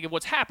understanding of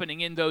what's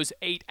happening in those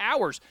 8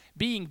 hours,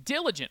 being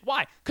diligent.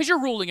 Why? Because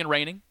you're ruling and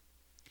reigning.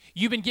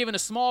 You've been given a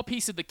small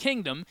piece of the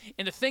kingdom,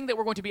 and the thing that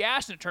we're going to be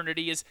asked in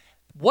eternity is,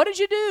 what did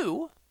you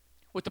do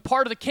with the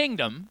part of the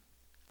kingdom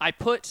I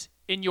put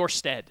in your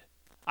stead?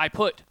 I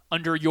put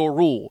under your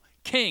rule.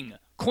 King,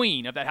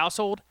 queen of that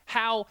household,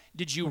 how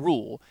did you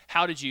rule?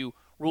 How did you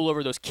rule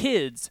over those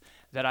kids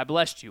that I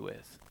blessed you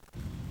with?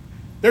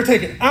 They're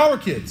taking our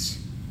kids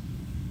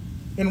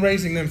and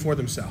raising them for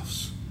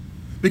themselves.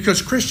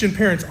 Because Christian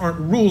parents aren't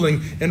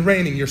ruling and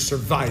reigning, you're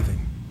surviving.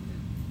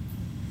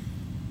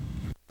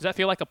 Does that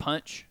feel like a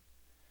punch?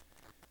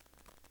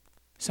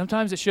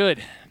 Sometimes it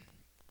should.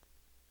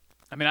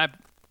 I mean,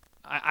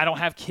 I don't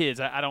have kids.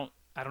 I don't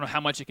know how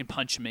much it can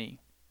punch me.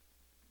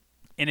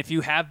 And if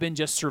you have been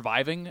just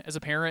surviving as a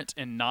parent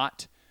and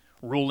not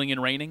ruling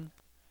and reigning,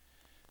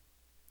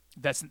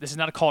 this is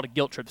not a call to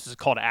guilt trip. This is a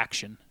call to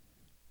action.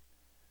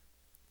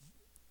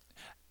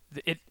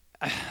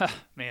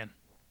 Man.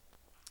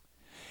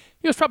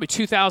 It was probably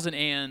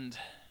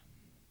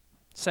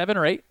 2007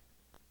 or 8.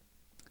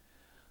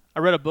 I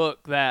read a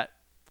book that,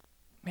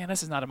 man,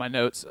 this is not in my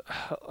notes.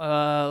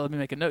 Let me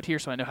make a note here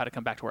so I know how to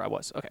come back to where I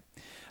was. Okay.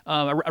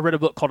 I read a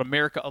book called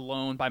America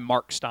Alone by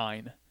Mark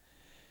Stein.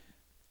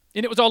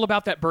 And it was all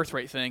about that birth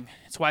rate thing.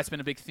 It's why it's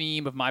been a big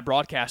theme of my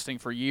broadcasting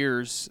for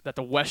years, that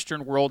the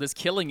Western world is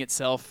killing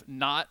itself,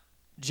 not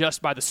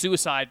just by the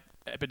suicide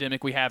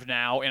epidemic we have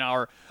now and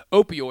our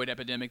opioid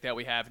epidemic that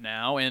we have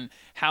now, and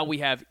how we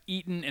have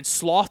eaten and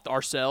slothed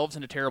ourselves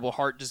into terrible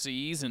heart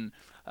disease and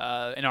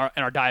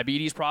our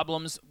diabetes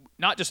problems,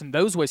 not just in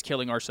those ways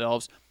killing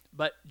ourselves,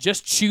 but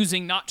just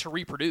choosing not to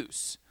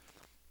reproduce.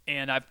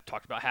 And I've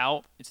talked about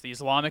how it's the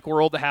Islamic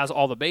world that has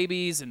all the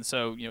babies, and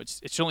so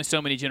it's only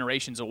so many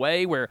generations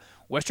away where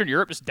Western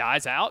Europe just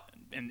dies out,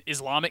 and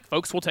Islamic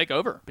folks will take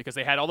over because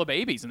they had all the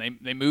babies and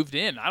they moved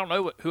in. I don't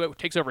know who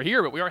takes over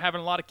here, but we aren't having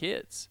a lot of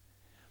kids.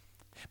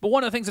 But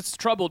one of the things that's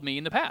troubled me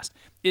in the past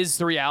is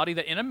the reality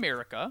that in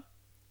America,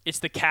 it's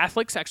the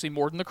Catholics, actually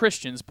more than the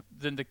Christians,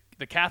 than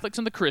the Catholics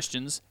and the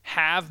Christians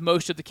have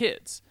most of the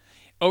kids.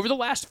 Over the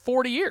last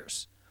 40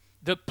 years,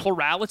 the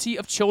plurality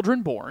of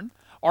children born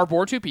are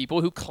born to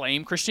people who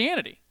claim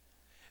Christianity.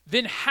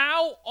 Then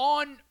how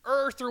on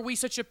earth are we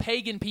such a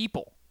pagan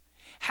people?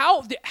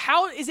 How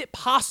is it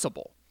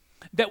possible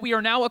that we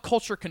are now a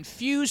culture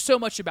confused so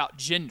much about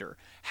gender?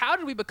 How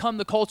did we become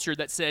the culture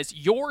that says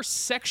your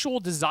sexual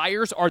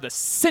desires are the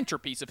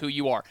centerpiece of who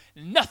you are?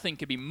 Nothing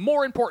could be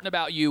more important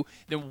about you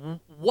than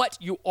what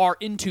you are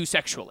into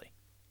sexually.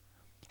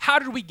 How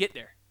did we get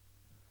there?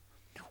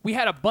 We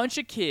had a bunch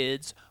of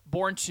kids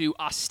born to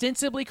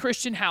ostensibly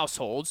Christian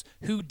households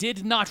who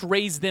did not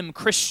raise them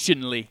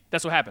Christianly.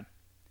 That's what happened.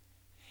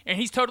 And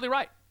he's totally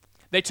right.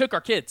 They took our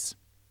kids.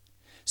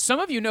 Some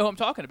of you know who I'm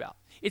talking about.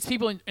 It's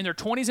people in their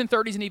 20s and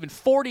 30s and even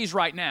 40s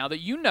right now that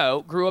you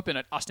know grew up in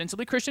an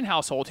ostensibly Christian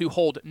household who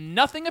hold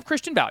nothing of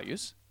Christian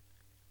values.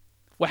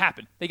 What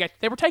happened?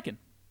 They were taken.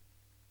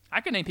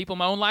 I can name people in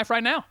my own life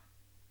right now.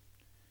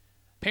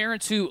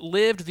 Parents who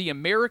lived the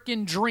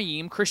American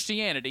dream,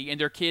 Christianity, and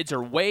their kids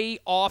are way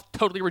off,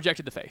 totally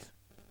rejected the faith.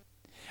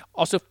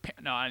 Also,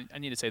 I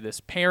need to say this.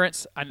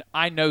 Parents,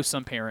 I know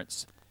some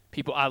parents,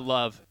 people I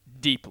love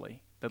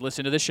deeply, that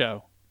listen to the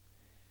show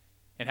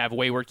and have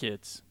wayward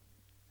kids.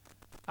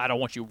 I don't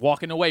want you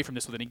walking away from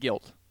this with any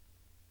guilt.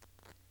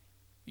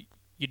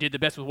 You did the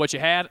best with what you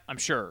had, I'm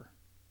sure,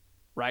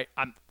 right?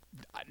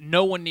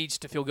 No one needs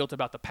to feel guilt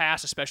about the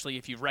past, especially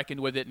if you've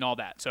reckoned with it and all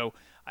that. So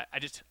I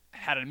just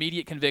had an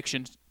immediate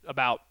conviction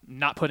about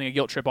not putting a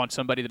guilt trip on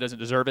somebody that doesn't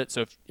deserve it.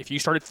 So if you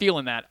started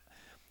feeling that,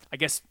 I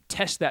guess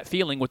test that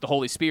feeling with the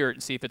Holy Spirit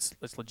and see if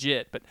it's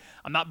legit. But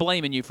I'm not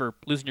blaming you for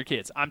losing your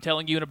kids. I'm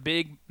telling you in a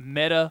big,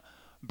 meta,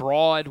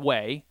 broad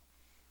way,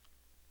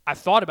 I've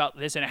thought about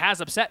this and it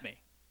has upset me.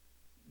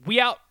 We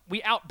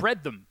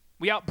outbred them.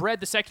 We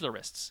outbred the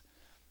secularists.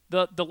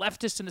 The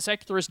leftists and the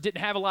secularists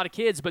didn't have a lot of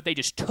kids, but they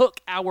just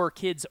took our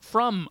kids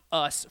from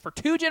us for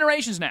 2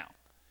 generations now.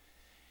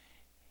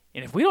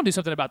 And if we don't do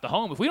something about the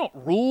home, if we don't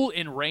rule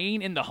and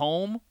reign in the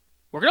home,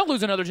 we're going to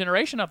lose another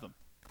generation of them.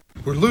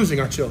 We're losing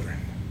our children.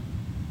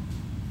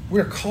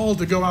 We're called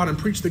to go out and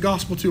preach the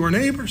gospel to our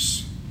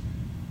neighbors.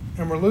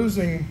 And we're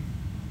losing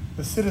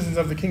the citizens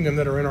of the kingdom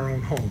that are in our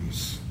own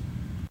homes.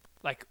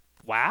 Like,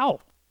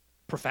 wow.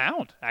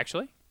 Profound,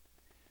 actually.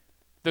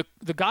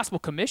 The Gospel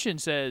Commission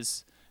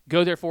says,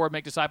 go therefore and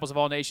make disciples of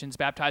all nations,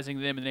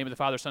 baptizing them in the name of the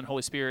Father, Son,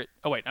 Holy Spirit.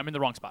 Oh, wait, I'm in the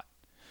wrong spot.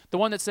 The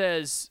one that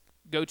says,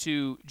 go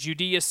to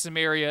Judea,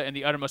 Samaria, and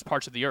the uttermost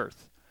parts of the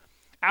earth.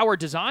 Our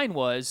design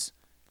was,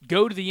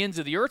 go to the ends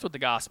of the earth with the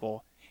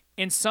gospel,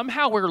 and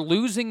somehow we're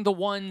losing the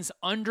ones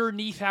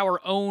underneath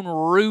our own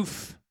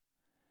roof.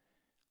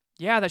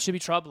 Yeah, that should be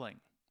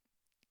troubling.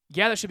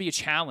 Yeah, that should be a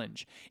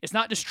challenge. It's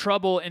not just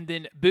trouble and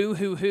then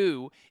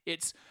boo-hoo-hoo.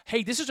 It's,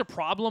 hey, this is a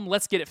problem.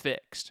 Let's get it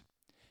fixed.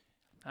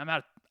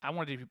 I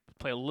wanted to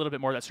play a little bit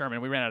more of that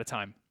sermon. We ran out of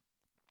time.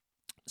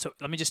 So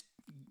let me just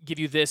give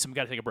you this, and we've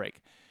got to take a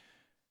break.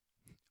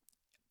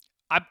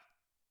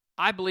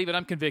 I believe it.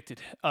 I'm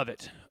convicted of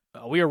it.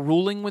 We are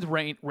ruling with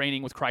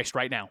reigning with Christ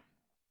right now.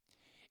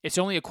 It's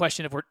only a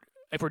question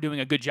if we're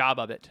doing a good job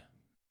of it.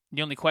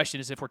 The only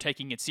question is if we're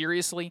taking it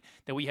seriously,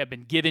 that we have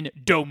been given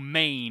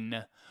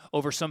domain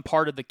over some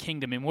part of the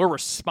kingdom, and we're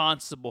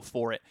responsible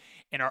for it.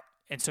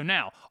 And so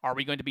now, are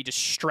we going to be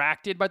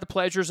distracted by the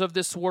pleasures of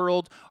this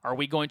world? Are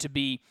we going to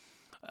be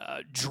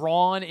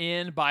drawn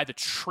in by the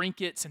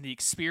trinkets and the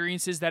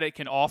experiences that it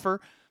can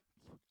offer?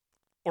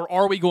 Or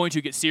are we going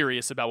to get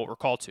serious about what we're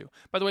called to?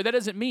 By the way, that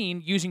doesn't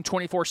mean using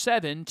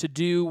 24/7 to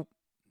do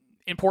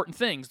important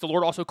things. The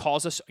Lord also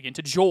calls us, again,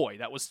 to joy.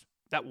 That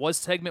was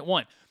segment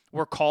 1.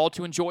 We're called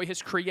to enjoy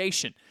his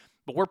creation,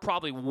 but we're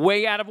probably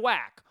way out of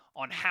whack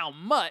on how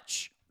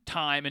much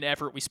time and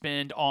effort we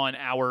spend on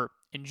our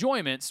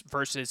enjoyments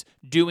versus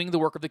doing the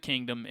work of the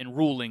kingdom and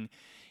ruling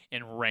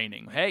and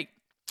reigning. Hey,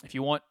 if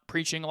you want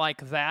preaching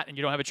like that and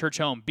you don't have a church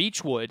home,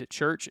 Beechwood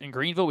Church in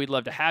Greenville, we'd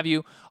love to have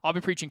you. I'll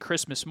be preaching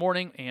Christmas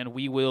morning, and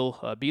we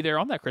will be there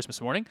on that Christmas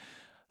morning.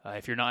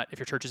 If your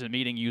church isn't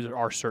meeting, you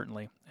are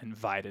certainly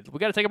invited. We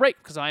got to take a break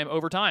because I am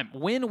over time.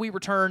 When we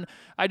return,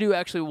 I do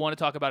actually want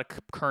to talk about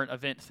a current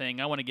event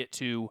thing. I want to get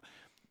to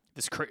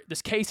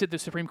this case at the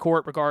Supreme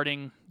Court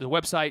regarding the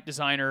website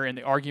designer and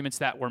the arguments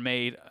that were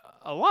made.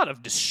 A lot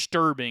of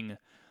disturbing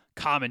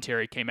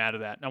commentary came out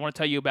of that. And I want to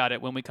tell you about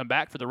it when we come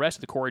back for the rest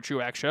of the Corey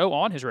Truax Show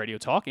on his Radio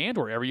Talk and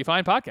wherever you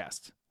find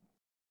podcasts.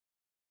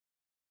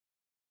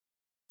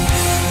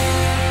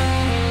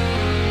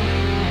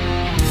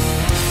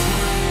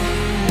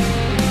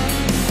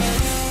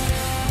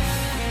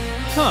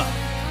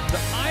 The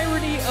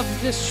irony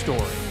of this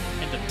story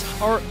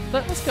and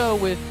let's go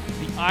with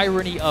the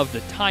irony of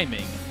the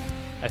timing.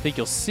 I think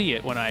you'll see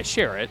it when I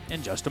share it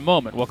in just a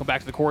moment. Welcome back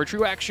to the Corey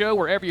Truax Show,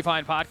 wherever you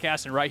find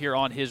podcasts and right here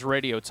on his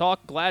Radio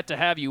Talk. Glad to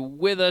have you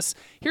with us.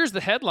 Here's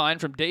the headline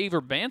from Dave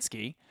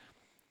Urbanski.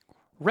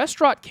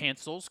 Restaurant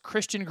cancels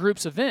Christian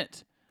group's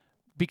event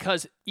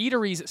because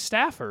eatery's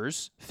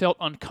staffers felt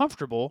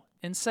uncomfortable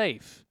and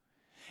safe.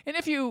 And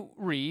if you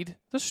read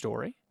the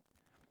story,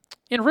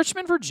 in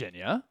Richmond,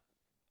 Virginia,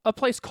 a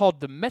place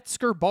called the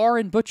Metzger Bar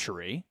and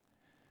Butchery,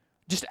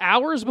 just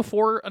hours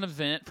before an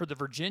event for the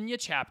Virginia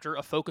chapter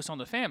of Focus on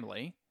the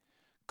Family,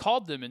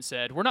 called them and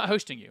said, we're not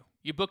hosting you.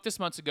 You booked this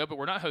months ago, but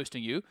we're not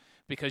hosting you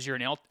because you're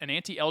an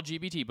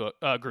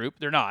anti-LGBT group.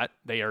 They're not.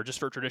 They are just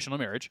for traditional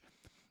marriage.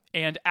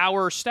 And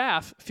our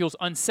staff feels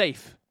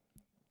unsafe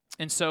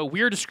And so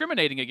we're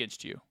discriminating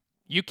against you.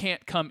 You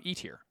can't come eat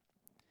here.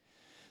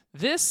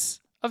 This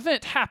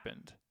event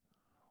happened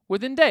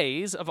within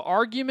days of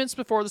arguments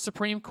before the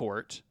Supreme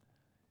Court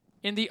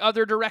in the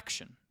other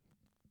direction,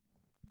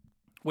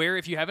 where,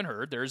 if you haven't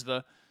heard, there's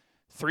the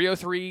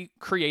 303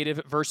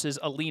 Creative versus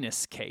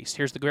ELENIS case.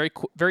 Here's the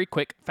very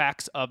quick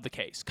facts of the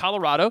case.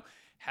 Colorado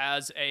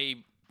has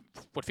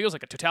what feels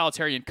like a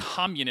totalitarian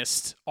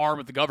communist arm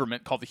of the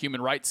government called the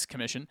Human Rights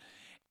Commission,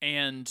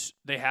 and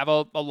they have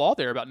a law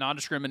there about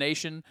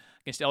non-discrimination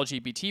against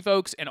LGBT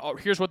folks, and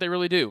here's what they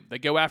really do. They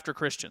go after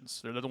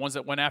Christians. They're the ones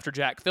that went after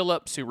Jack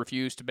Phillips, who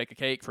refused to bake a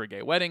cake for a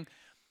gay wedding,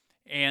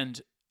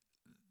 and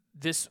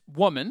this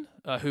woman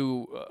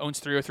who owns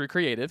 303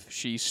 Creative,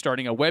 she's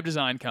starting a web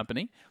design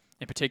company,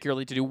 and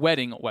particularly to do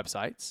wedding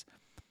websites,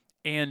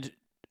 and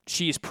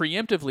she is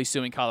preemptively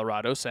suing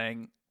Colorado,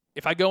 saying,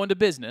 if I go into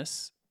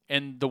business,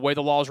 and the way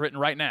the law is written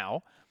right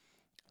now,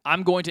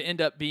 I'm going to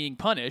end up being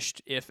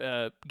punished if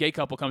a gay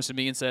couple comes to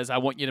me and says, I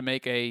want you to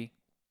make a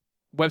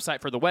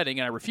website for the wedding,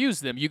 and I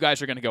refuse them, you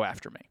guys are going to go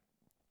after me.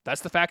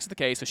 That's the facts of the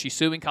case. So she's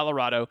suing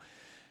Colorado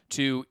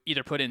to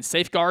either put in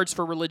safeguards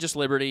for religious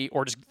liberty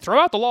or just throw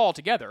out the law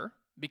altogether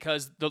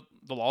because the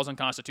law is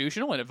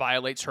unconstitutional and it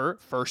violates her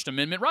First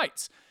Amendment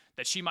rights,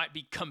 that she might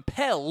be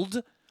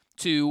compelled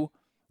to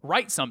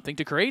write something,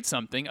 to create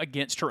something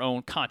against her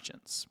own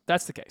conscience.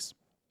 That's the case.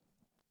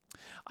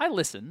 I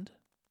listened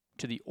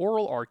to the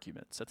oral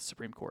arguments at the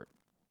Supreme Court.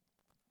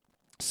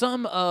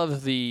 Some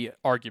of the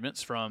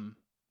arguments from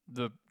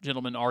the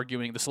gentleman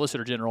arguing, the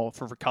Solicitor General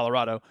for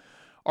Colorado,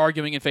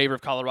 arguing in favor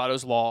of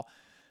Colorado's law,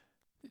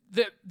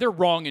 they're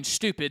wrong and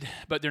stupid,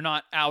 but they're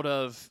not out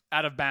of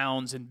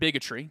bounds and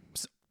bigotry.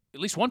 At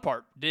least one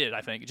part did,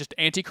 I think, just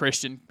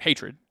anti-Christian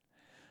hatred.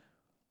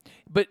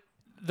 But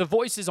the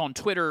voices on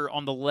Twitter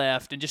on the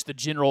left and just the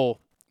general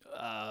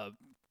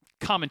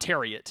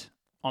commentariat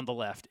on the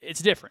left,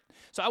 it's different.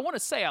 So I want to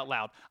say out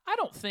loud, I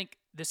don't think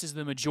this is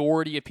the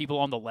majority of people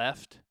on the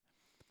left,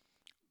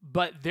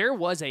 but there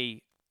was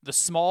the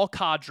small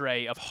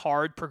cadre of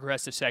hard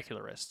progressive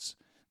secularists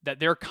that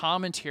their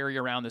commentary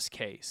around this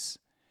case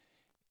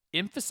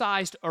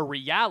emphasized a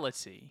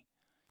reality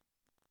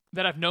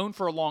that I've known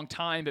for a long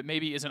time, but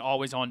maybe isn't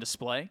always on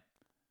display.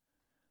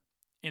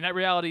 And that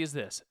reality is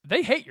this: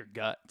 they hate your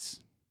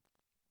guts.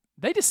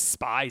 They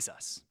despise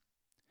us.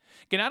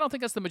 Again, I don't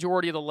think that's the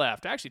majority of the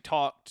left. I actually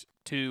talked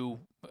to,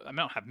 I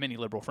don't have many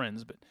liberal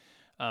friends, but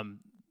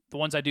the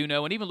ones I do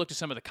know, and even looked at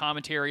some of the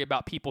commentary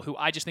about people who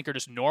I just think are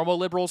just normal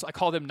liberals. I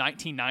call them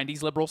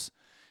 1990s liberals.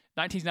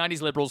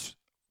 1990s liberals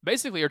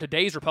basically are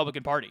today's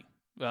Republican Party.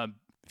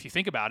 If you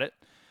think about it,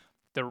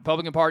 the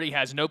Republican Party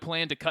has no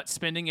plan to cut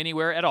spending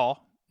anywhere at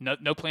all,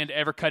 no plan to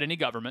ever cut any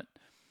government.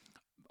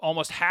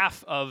 Almost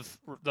half of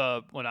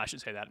I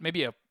should say that,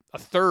 maybe a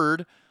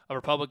third of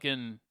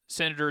Republican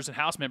senators and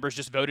House members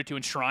just voted to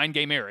enshrine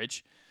gay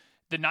marriage.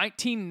 The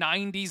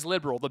 1990s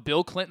liberal, the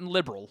Bill Clinton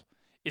liberal,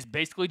 is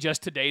basically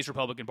just today's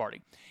Republican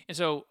Party. And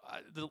so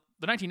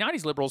the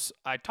 1990s liberals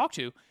I talked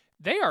to,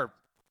 they are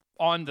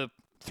on the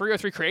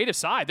 303 Creative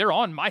side. They're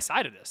on my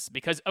side of this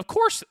because, of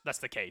course, that's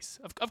the case.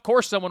 Of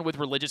course, someone with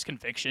religious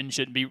conviction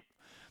shouldn't be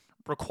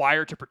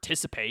required to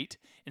participate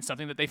in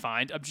something that they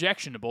find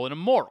objectionable and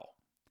immoral.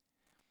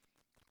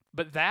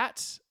 But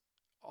that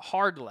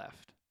hard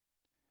left,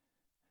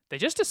 they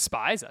just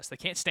despise us. They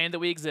can't stand that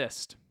we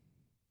exist.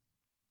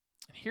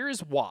 And here is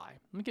why.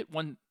 Let me get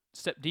one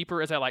step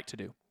deeper, as I like to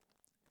do.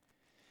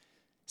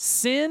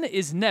 Sin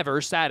is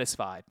never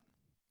satisfied.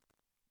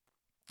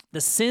 The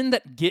sin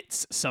that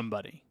gets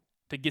somebody,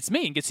 that gets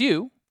me and gets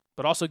you,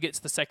 but also gets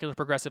the secular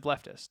progressive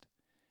leftist,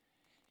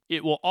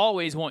 it will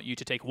always want you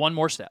to take one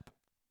more step.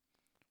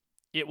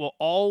 It will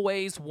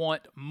always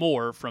want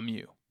more from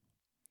you.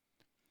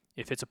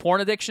 If it's a porn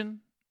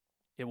addiction,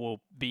 it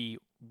will be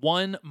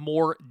one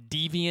more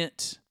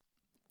deviant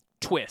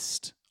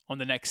twist on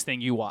the next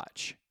thing you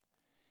watch.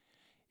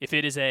 If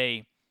it is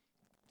a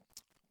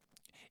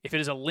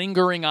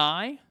lingering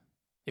eye,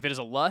 if it is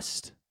a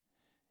lust,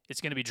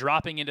 it's going to be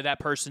dropping into that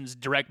person's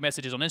direct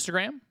messages on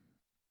Instagram.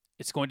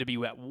 It's going to be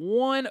that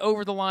one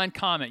over-the-line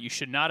comment you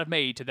should not have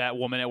made to that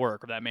woman at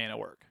work or that man at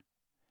work.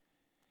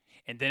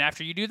 And then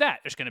after you do that,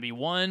 there's going to be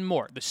one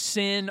more. The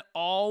sin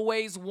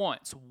always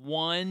wants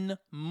one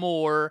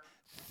more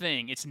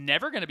thing. It's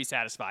never going to be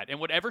satisfied. And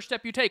whatever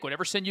step you take,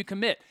 whatever sin you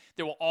commit,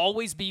 there will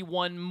always be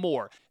one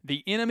more.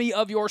 The enemy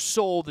of your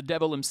soul, the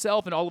devil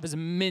himself and all of his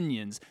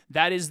minions,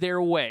 that is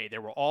their way.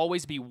 There will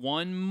always be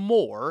one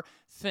more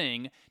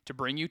thing to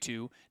bring you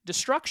to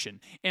destruction.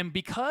 And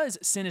because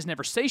sin is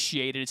never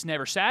satiated, it's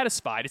never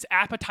satisfied, its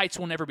appetites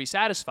will never be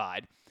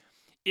satisfied,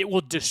 it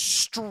will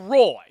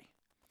destroy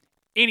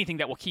anything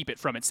that will keep it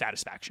from its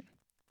satisfaction.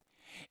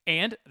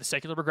 And the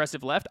secular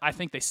progressive left, I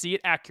think they see it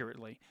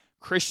accurately.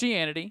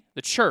 Christianity,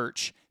 the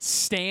church,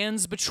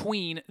 stands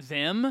between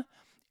them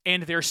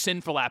and their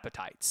sinful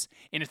appetites.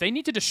 And if they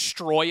need to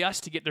destroy us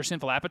to get their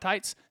sinful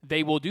appetites,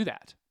 they will do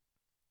that.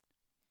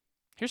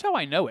 Here's how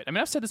I know it. I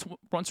mean, I've said this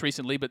once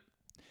recently, but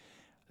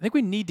I think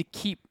we need to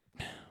keep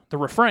the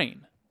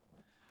refrain.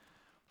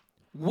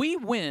 We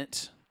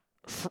went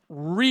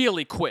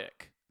really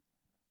quick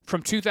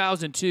from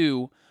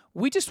 2002,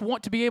 we just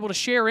want to be able to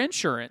share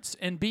insurance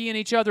and be in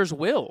each other's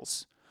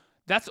wills.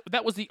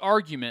 That was the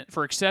argument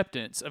for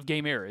acceptance of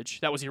gay marriage.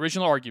 That was the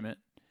original argument.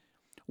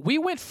 We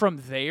went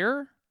from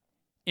there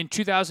in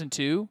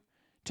 2002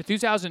 to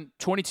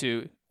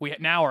 2022, we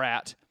now are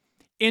at,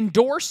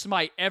 endorse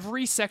my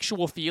every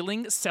sexual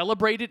feeling,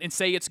 celebrate it, and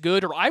say it's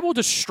good, or I will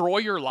destroy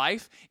your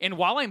life, and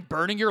while I'm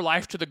burning your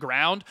life to the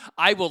ground,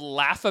 I will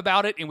laugh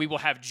about it, and we will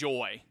have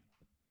joy.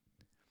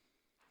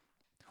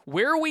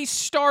 Where we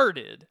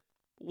started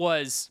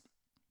was,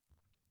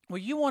 well,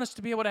 you want us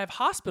to be able to have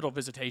hospital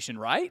visitation,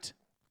 right?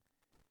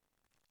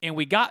 And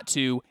we got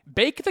to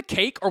bake the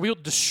cake or we'll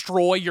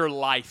destroy your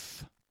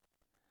life.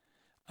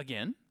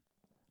 Again,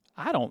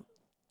 I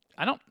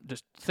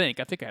think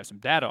I have some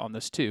data on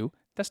this too.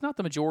 That's not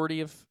the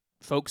majority of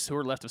folks who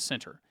are left of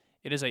center.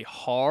 It is a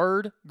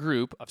hard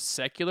group of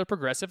secular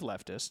progressive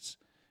leftists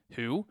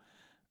who,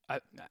 I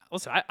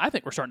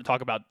think we're starting to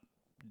talk about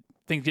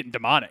things getting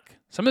demonic.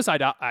 Some of this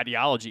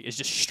ideology is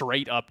just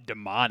straight up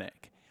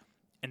demonic.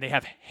 And they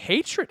have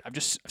hatred.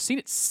 I've seen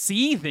it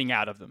seething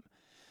out of them.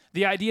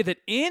 The idea that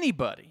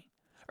anybody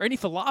or any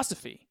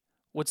philosophy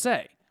would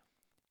say,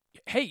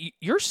 hey,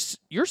 your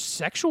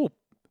sexual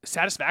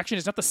satisfaction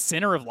is not the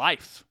center of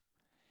life.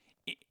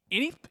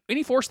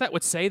 Any force that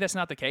would say that's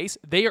not the case,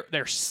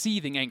 they're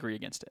seething angry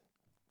against it.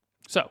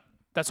 So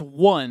that's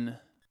one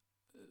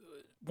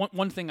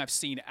thing I've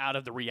seen out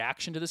of the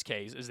reaction to this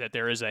case is that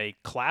there is a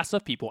class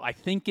of people, I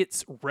think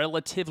it's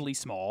relatively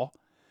small,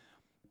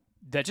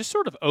 that just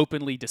sort of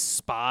openly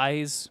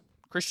despise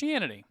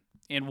Christianity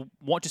and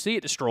want to see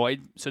it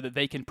destroyed so that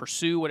they can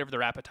pursue whatever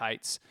their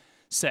appetites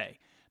say.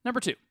 Number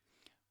two,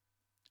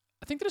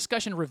 I think the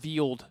discussion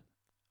revealed,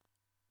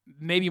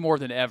 maybe more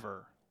than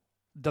ever,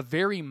 the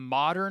very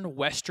modern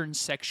Western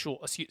secular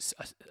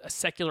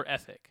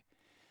ethic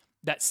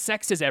that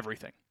sex is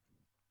everything.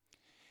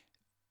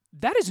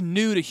 That is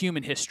new to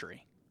human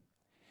history.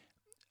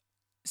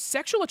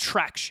 Sexual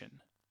attraction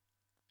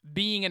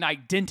being an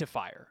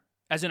identifier,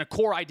 as in a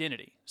core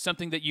identity,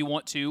 something that you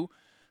want to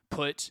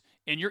put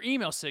in your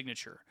email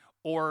signature,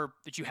 or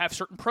that you have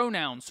certain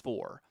pronouns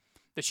for,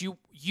 that you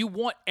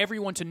want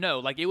everyone to know,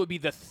 like it would be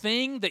the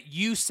thing that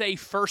you say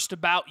first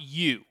about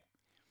you.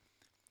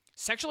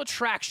 Sexual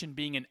attraction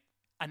being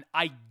an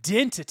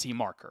identity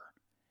marker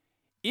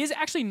is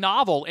actually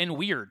novel and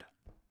weird.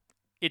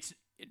 It's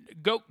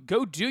go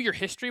do your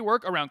history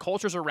work around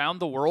cultures around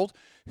the world.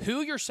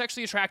 Who you're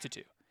sexually attracted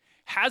to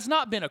has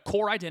not been a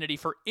core identity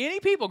for any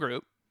people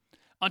group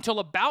until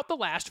about the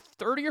last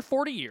 30 or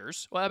 40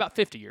 years, well, about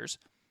 50 years,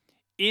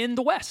 in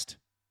the West.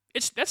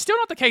 That's still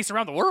not the case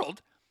around the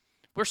world.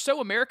 We're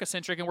so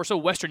America-centric and we're so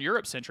Western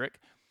Europe-centric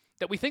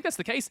that we think that's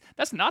the case.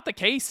 That's not the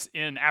case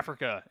in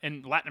Africa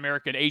and Latin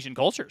America and Asian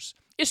cultures.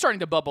 It's starting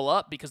to bubble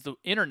up because the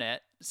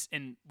internet,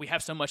 and we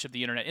have so much of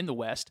the internet in the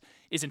West,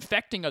 is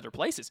infecting other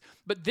places.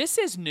 But this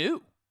is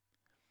new.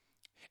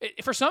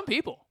 For some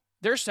people,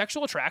 their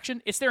sexual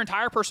attraction, it's their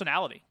entire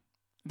personality.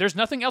 There's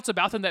nothing else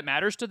about them that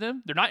matters to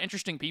them. They're not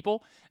interesting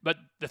people, but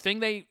the thing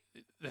they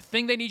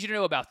need you to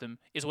know about them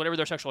is whatever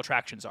their sexual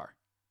attractions are.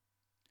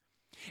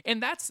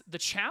 And that's the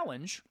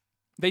challenge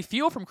they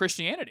feel from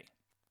Christianity.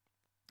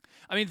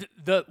 I mean,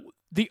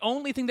 the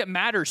only thing that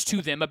matters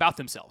to them about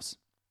themselves,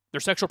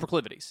 their sexual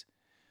proclivities.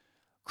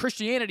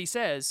 Christianity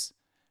says,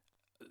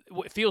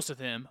 it feels to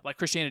them like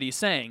Christianity is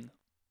saying,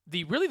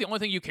 the only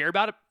thing you care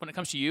about when it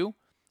comes to you,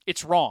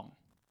 it's wrong.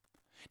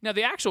 Now,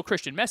 the actual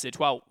Christian message,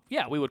 while,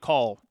 yeah, we would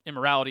call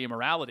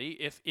immorality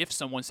if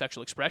someone's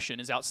sexual expression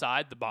is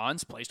outside the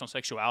bonds placed on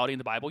sexuality in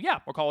the Bible, yeah,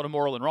 we'll call it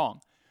immoral and wrong.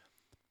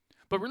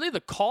 But really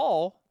the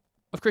call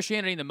of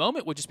Christianity in the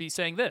moment would just be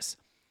saying this.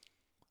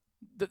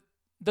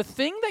 The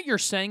thing that you're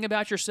saying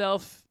about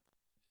yourself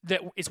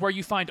that is where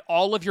you find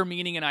all of your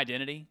meaning and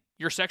identity,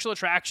 your sexual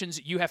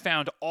attractions, you have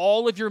found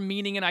all of your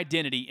meaning and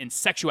identity in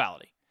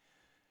sexuality.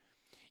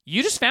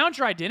 You just found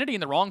your identity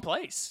in the wrong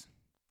place.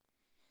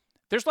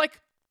 There's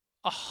like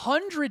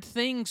 100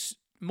 things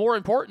more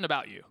important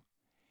about you.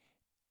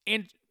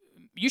 And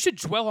you should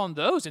dwell on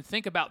those and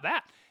think about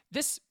that.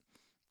 This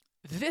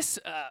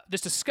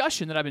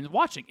discussion that I've been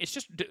watching,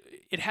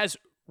 it has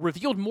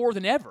revealed more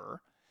than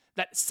ever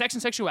that sex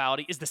and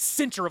sexuality is the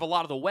center of a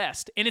lot of the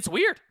West, and it's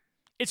weird.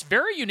 It's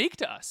very unique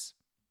to us.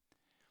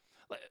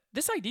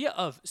 This idea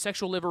of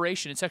sexual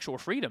liberation and sexual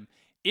freedom,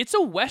 it's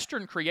a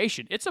Western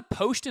creation. It's a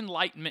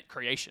post-Enlightenment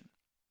creation.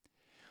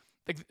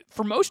 Like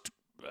for most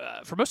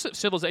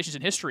civilizations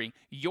in history,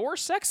 your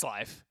sex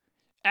life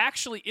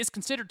actually is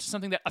considered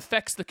something that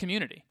affects the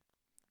community.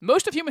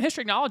 Most of human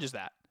history acknowledges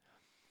that.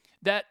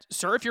 That,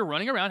 sir, if you're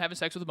running around having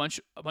sex with a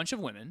bunch of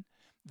women,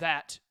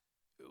 that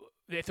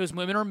if those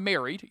women are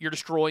married, you're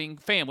destroying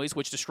families,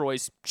 which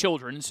destroys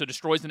children, so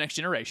destroys the next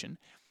generation.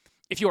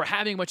 If you are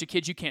having a bunch of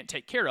kids you can't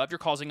take care of, you're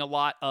causing a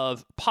lot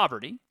of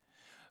poverty.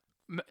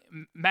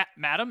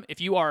 Madam, if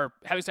you are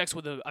having sex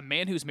with a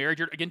man who's married,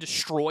 you're, again,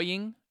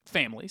 destroying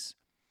families.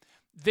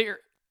 Your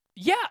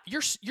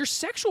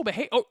sexual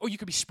behavior, or you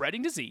could be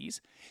spreading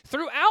disease.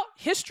 Throughout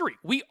history,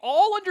 we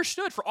all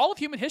understood, for all of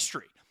human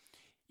history,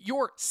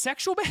 your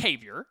sexual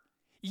behavior,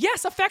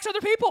 yes, affects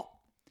other people.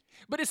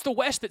 But it's the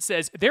West that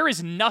says there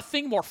is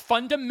nothing more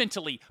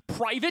fundamentally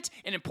private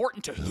and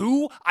important to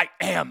who I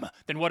am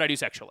than what I do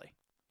sexually.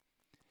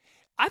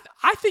 I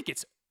think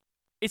it's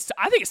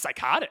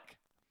psychotic.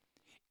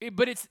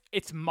 But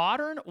it's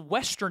modern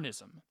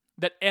Westernism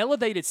that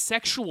elevated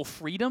sexual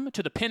freedom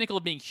to the pinnacle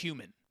of being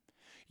human.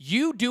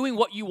 You doing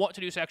what you want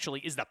to do sexually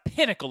is the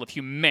pinnacle of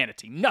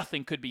humanity.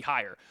 Nothing could be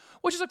higher,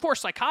 which is, of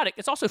course, psychotic.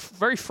 It's also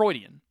very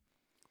Freudian.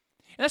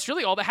 And that's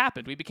really all that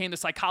happened. We became the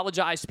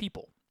psychologized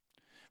people.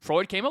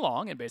 Freud came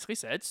along and basically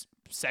said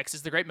sex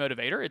is the great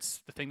motivator.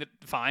 It's the thing that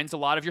defines a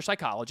lot of your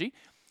psychology.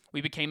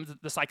 We became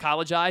the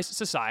psychologized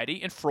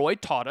society, and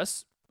Freud taught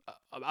us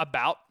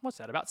about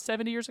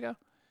 70 years ago?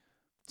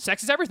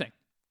 Sex is everything.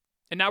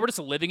 And now we're just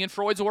living in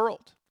Freud's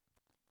world.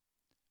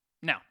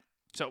 Now,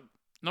 so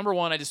number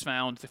one, I just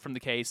found from the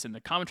case and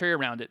the commentary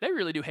around it, they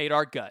really do hate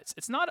our guts.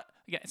 It's not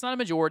a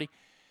majority,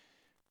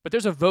 but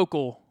there's a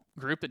vocal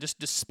group that just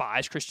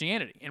despise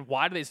Christianity. And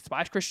why do they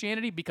despise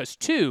Christianity? Because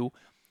two,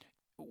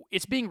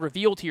 it's being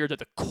revealed here that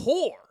the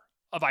core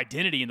of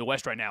identity in the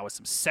West right now is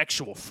some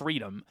sexual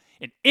freedom,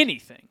 and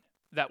anything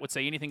that would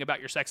say anything about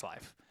your sex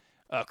life,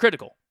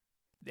 critical,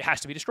 it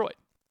has to be destroyed.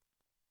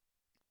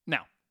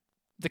 Now,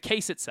 the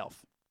case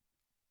itself.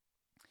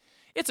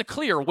 It's a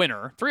clear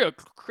winner.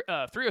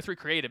 303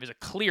 Creative is a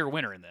clear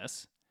winner in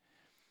this.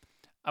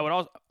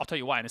 I'll tell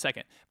you why in a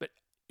second. But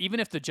even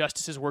if the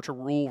justices were to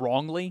rule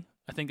wrongly,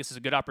 I think this is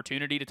a good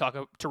opportunity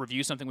to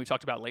review something we've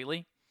talked about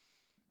lately.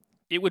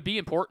 It would be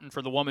important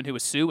for the woman who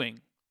is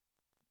suing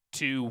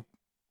to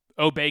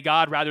obey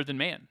God rather than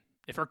man.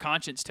 If her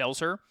conscience tells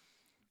her,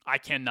 I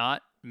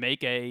cannot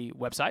make a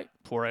website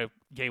for a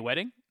gay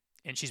wedding,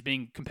 and she's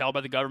being compelled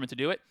by the government to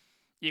do it,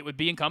 it would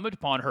be incumbent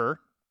upon her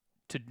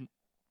to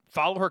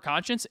follow her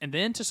conscience and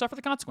then to suffer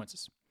the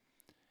consequences.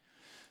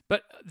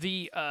 But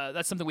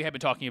that's something we have been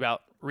talking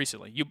about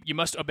recently. You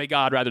must obey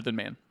God rather than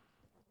man.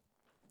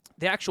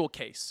 The actual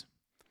case.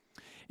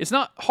 It's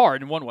not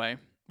hard in one way.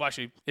 Well,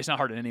 actually, it's not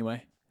hard in any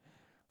way.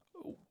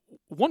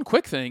 One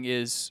quick thing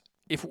is,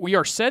 if we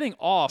are setting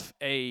off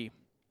a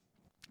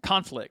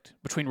conflict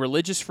between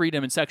religious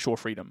freedom and sexual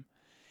freedom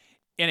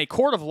in a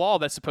court of law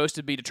that's supposed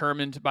to be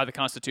determined by the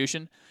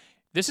Constitution,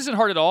 this isn't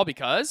hard at all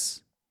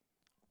because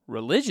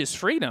religious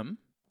freedom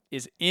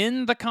is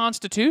in the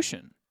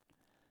Constitution.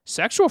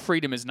 Sexual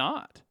freedom is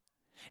not.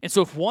 And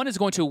so if one is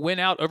going to win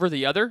out over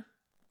the other,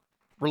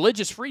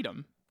 religious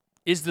freedom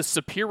is the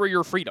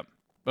superior freedom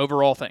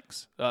over all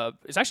things.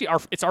 It's actually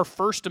our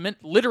First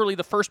Amendment, literally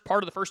the first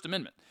part of the First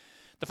Amendment.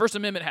 The First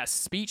Amendment has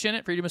speech in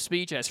it, freedom of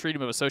speech. It has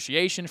freedom of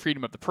association,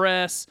 freedom of the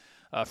press,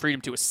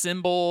 freedom to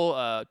assemble,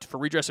 for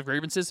redress of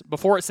grievances.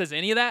 Before it says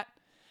any of that,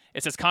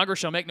 it says Congress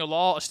shall make no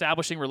law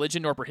establishing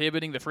religion nor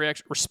prohibiting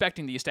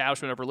respecting the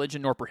establishment of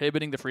religion nor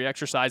prohibiting the free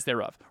exercise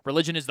thereof.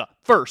 Religion is the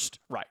first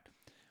right.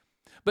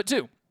 But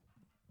two,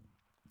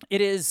 it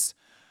is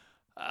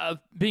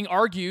being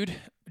argued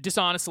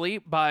dishonestly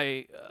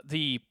by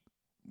the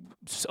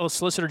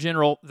Solicitor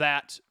General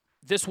that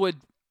this would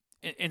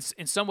in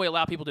some way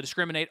allow people to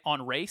discriminate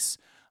on race.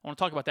 I want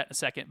to talk about that in a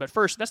second. But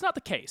first, that's not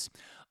the case.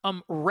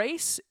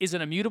 Race is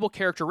an immutable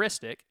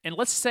characteristic. And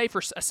let's say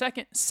for a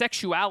second,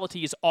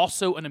 sexuality is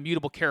also an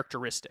immutable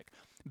characteristic.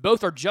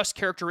 Both are just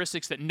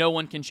characteristics that no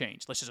one can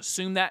change. Let's just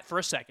assume that for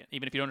a second.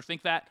 Even if you don't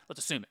think that, let's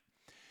assume it.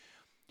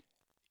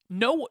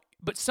 No,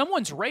 but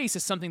someone's race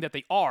is something that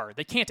they are.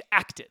 They can't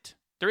act it.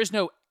 There is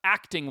no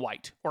acting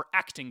white or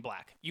acting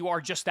black. You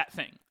are just that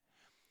thing.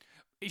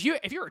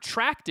 If you're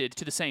attracted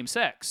to the same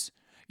sex,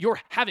 you're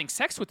having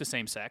sex with the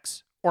same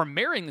sex or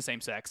marrying the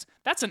same sex,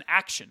 that's an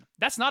action.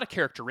 That's not a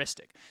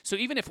characteristic. So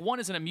even if one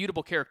is an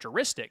immutable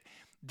characteristic,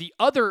 the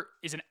other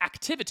is an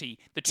activity.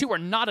 The two are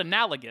not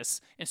analogous.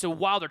 And so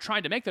while they're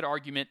trying to make that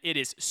argument, it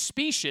is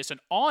specious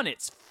and on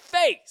its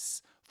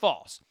face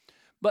false.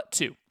 But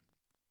two,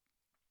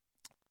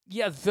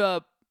 if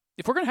we're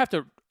going to have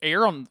to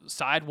err on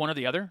side one or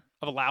the other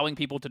of allowing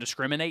people to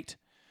discriminate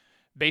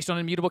based on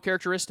immutable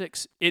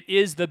characteristics, it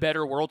is the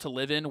better world to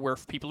live in where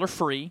people are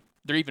free.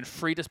 They're even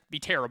free to be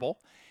terrible.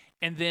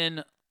 And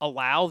then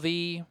allow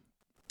the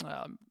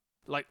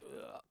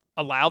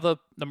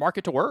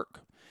market to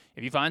work.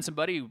 If you find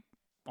somebody who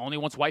only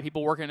wants white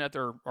people working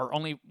or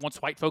only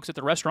wants white folks at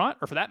the restaurant,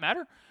 or for that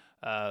matter,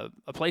 a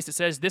place that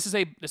says this is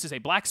a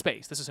black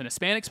space, this is an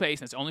Hispanic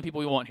space, and it's the only people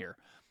we want here.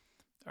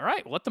 All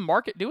right, well, let the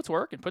market do its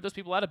work and put those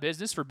people out of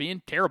business for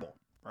being terrible.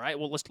 All right,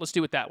 well, let's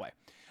do it that way.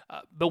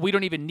 But we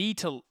don't even need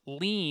to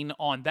lean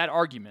on that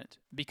argument,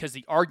 because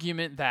the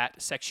argument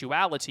that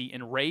sexuality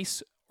and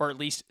race, or at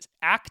least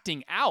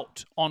acting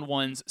out on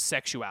one's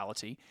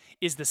sexuality,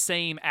 is the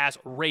same as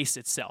race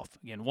itself.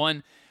 Again,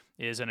 one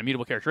is an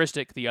immutable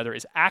characteristic. The other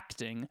is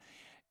acting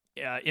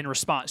in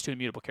response to an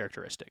immutable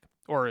characteristic,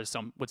 or as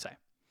some would say.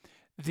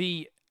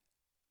 The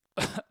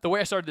way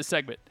I started this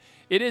segment,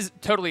 it is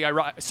totally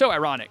so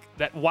ironic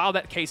that while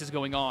that case is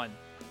going on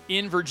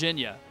in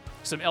Virginia,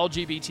 some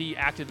LGBT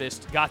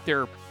activists got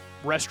their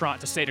restaurant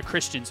to say to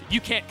Christians,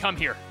 "You can't come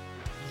here.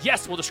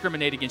 yes, we'll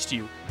discriminate against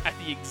you. At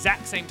the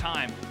exact same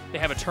time, they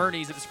have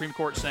attorneys at the Supreme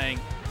Court saying,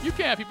 you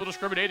can't have people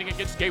discriminating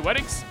against gay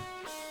weddings.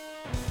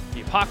 The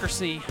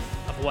hypocrisy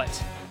of what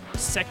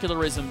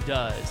secularism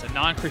does, a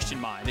non-Christian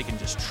mind, it can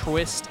just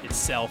twist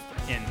itself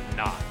in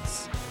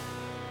knots.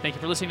 Thank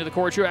you for listening to the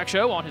Corey Truax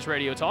Show on his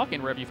Radio Talk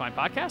and wherever you find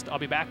podcasts. I'll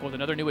be back with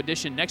another new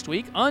edition next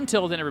week.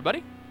 Until then,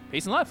 everybody,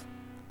 peace and love.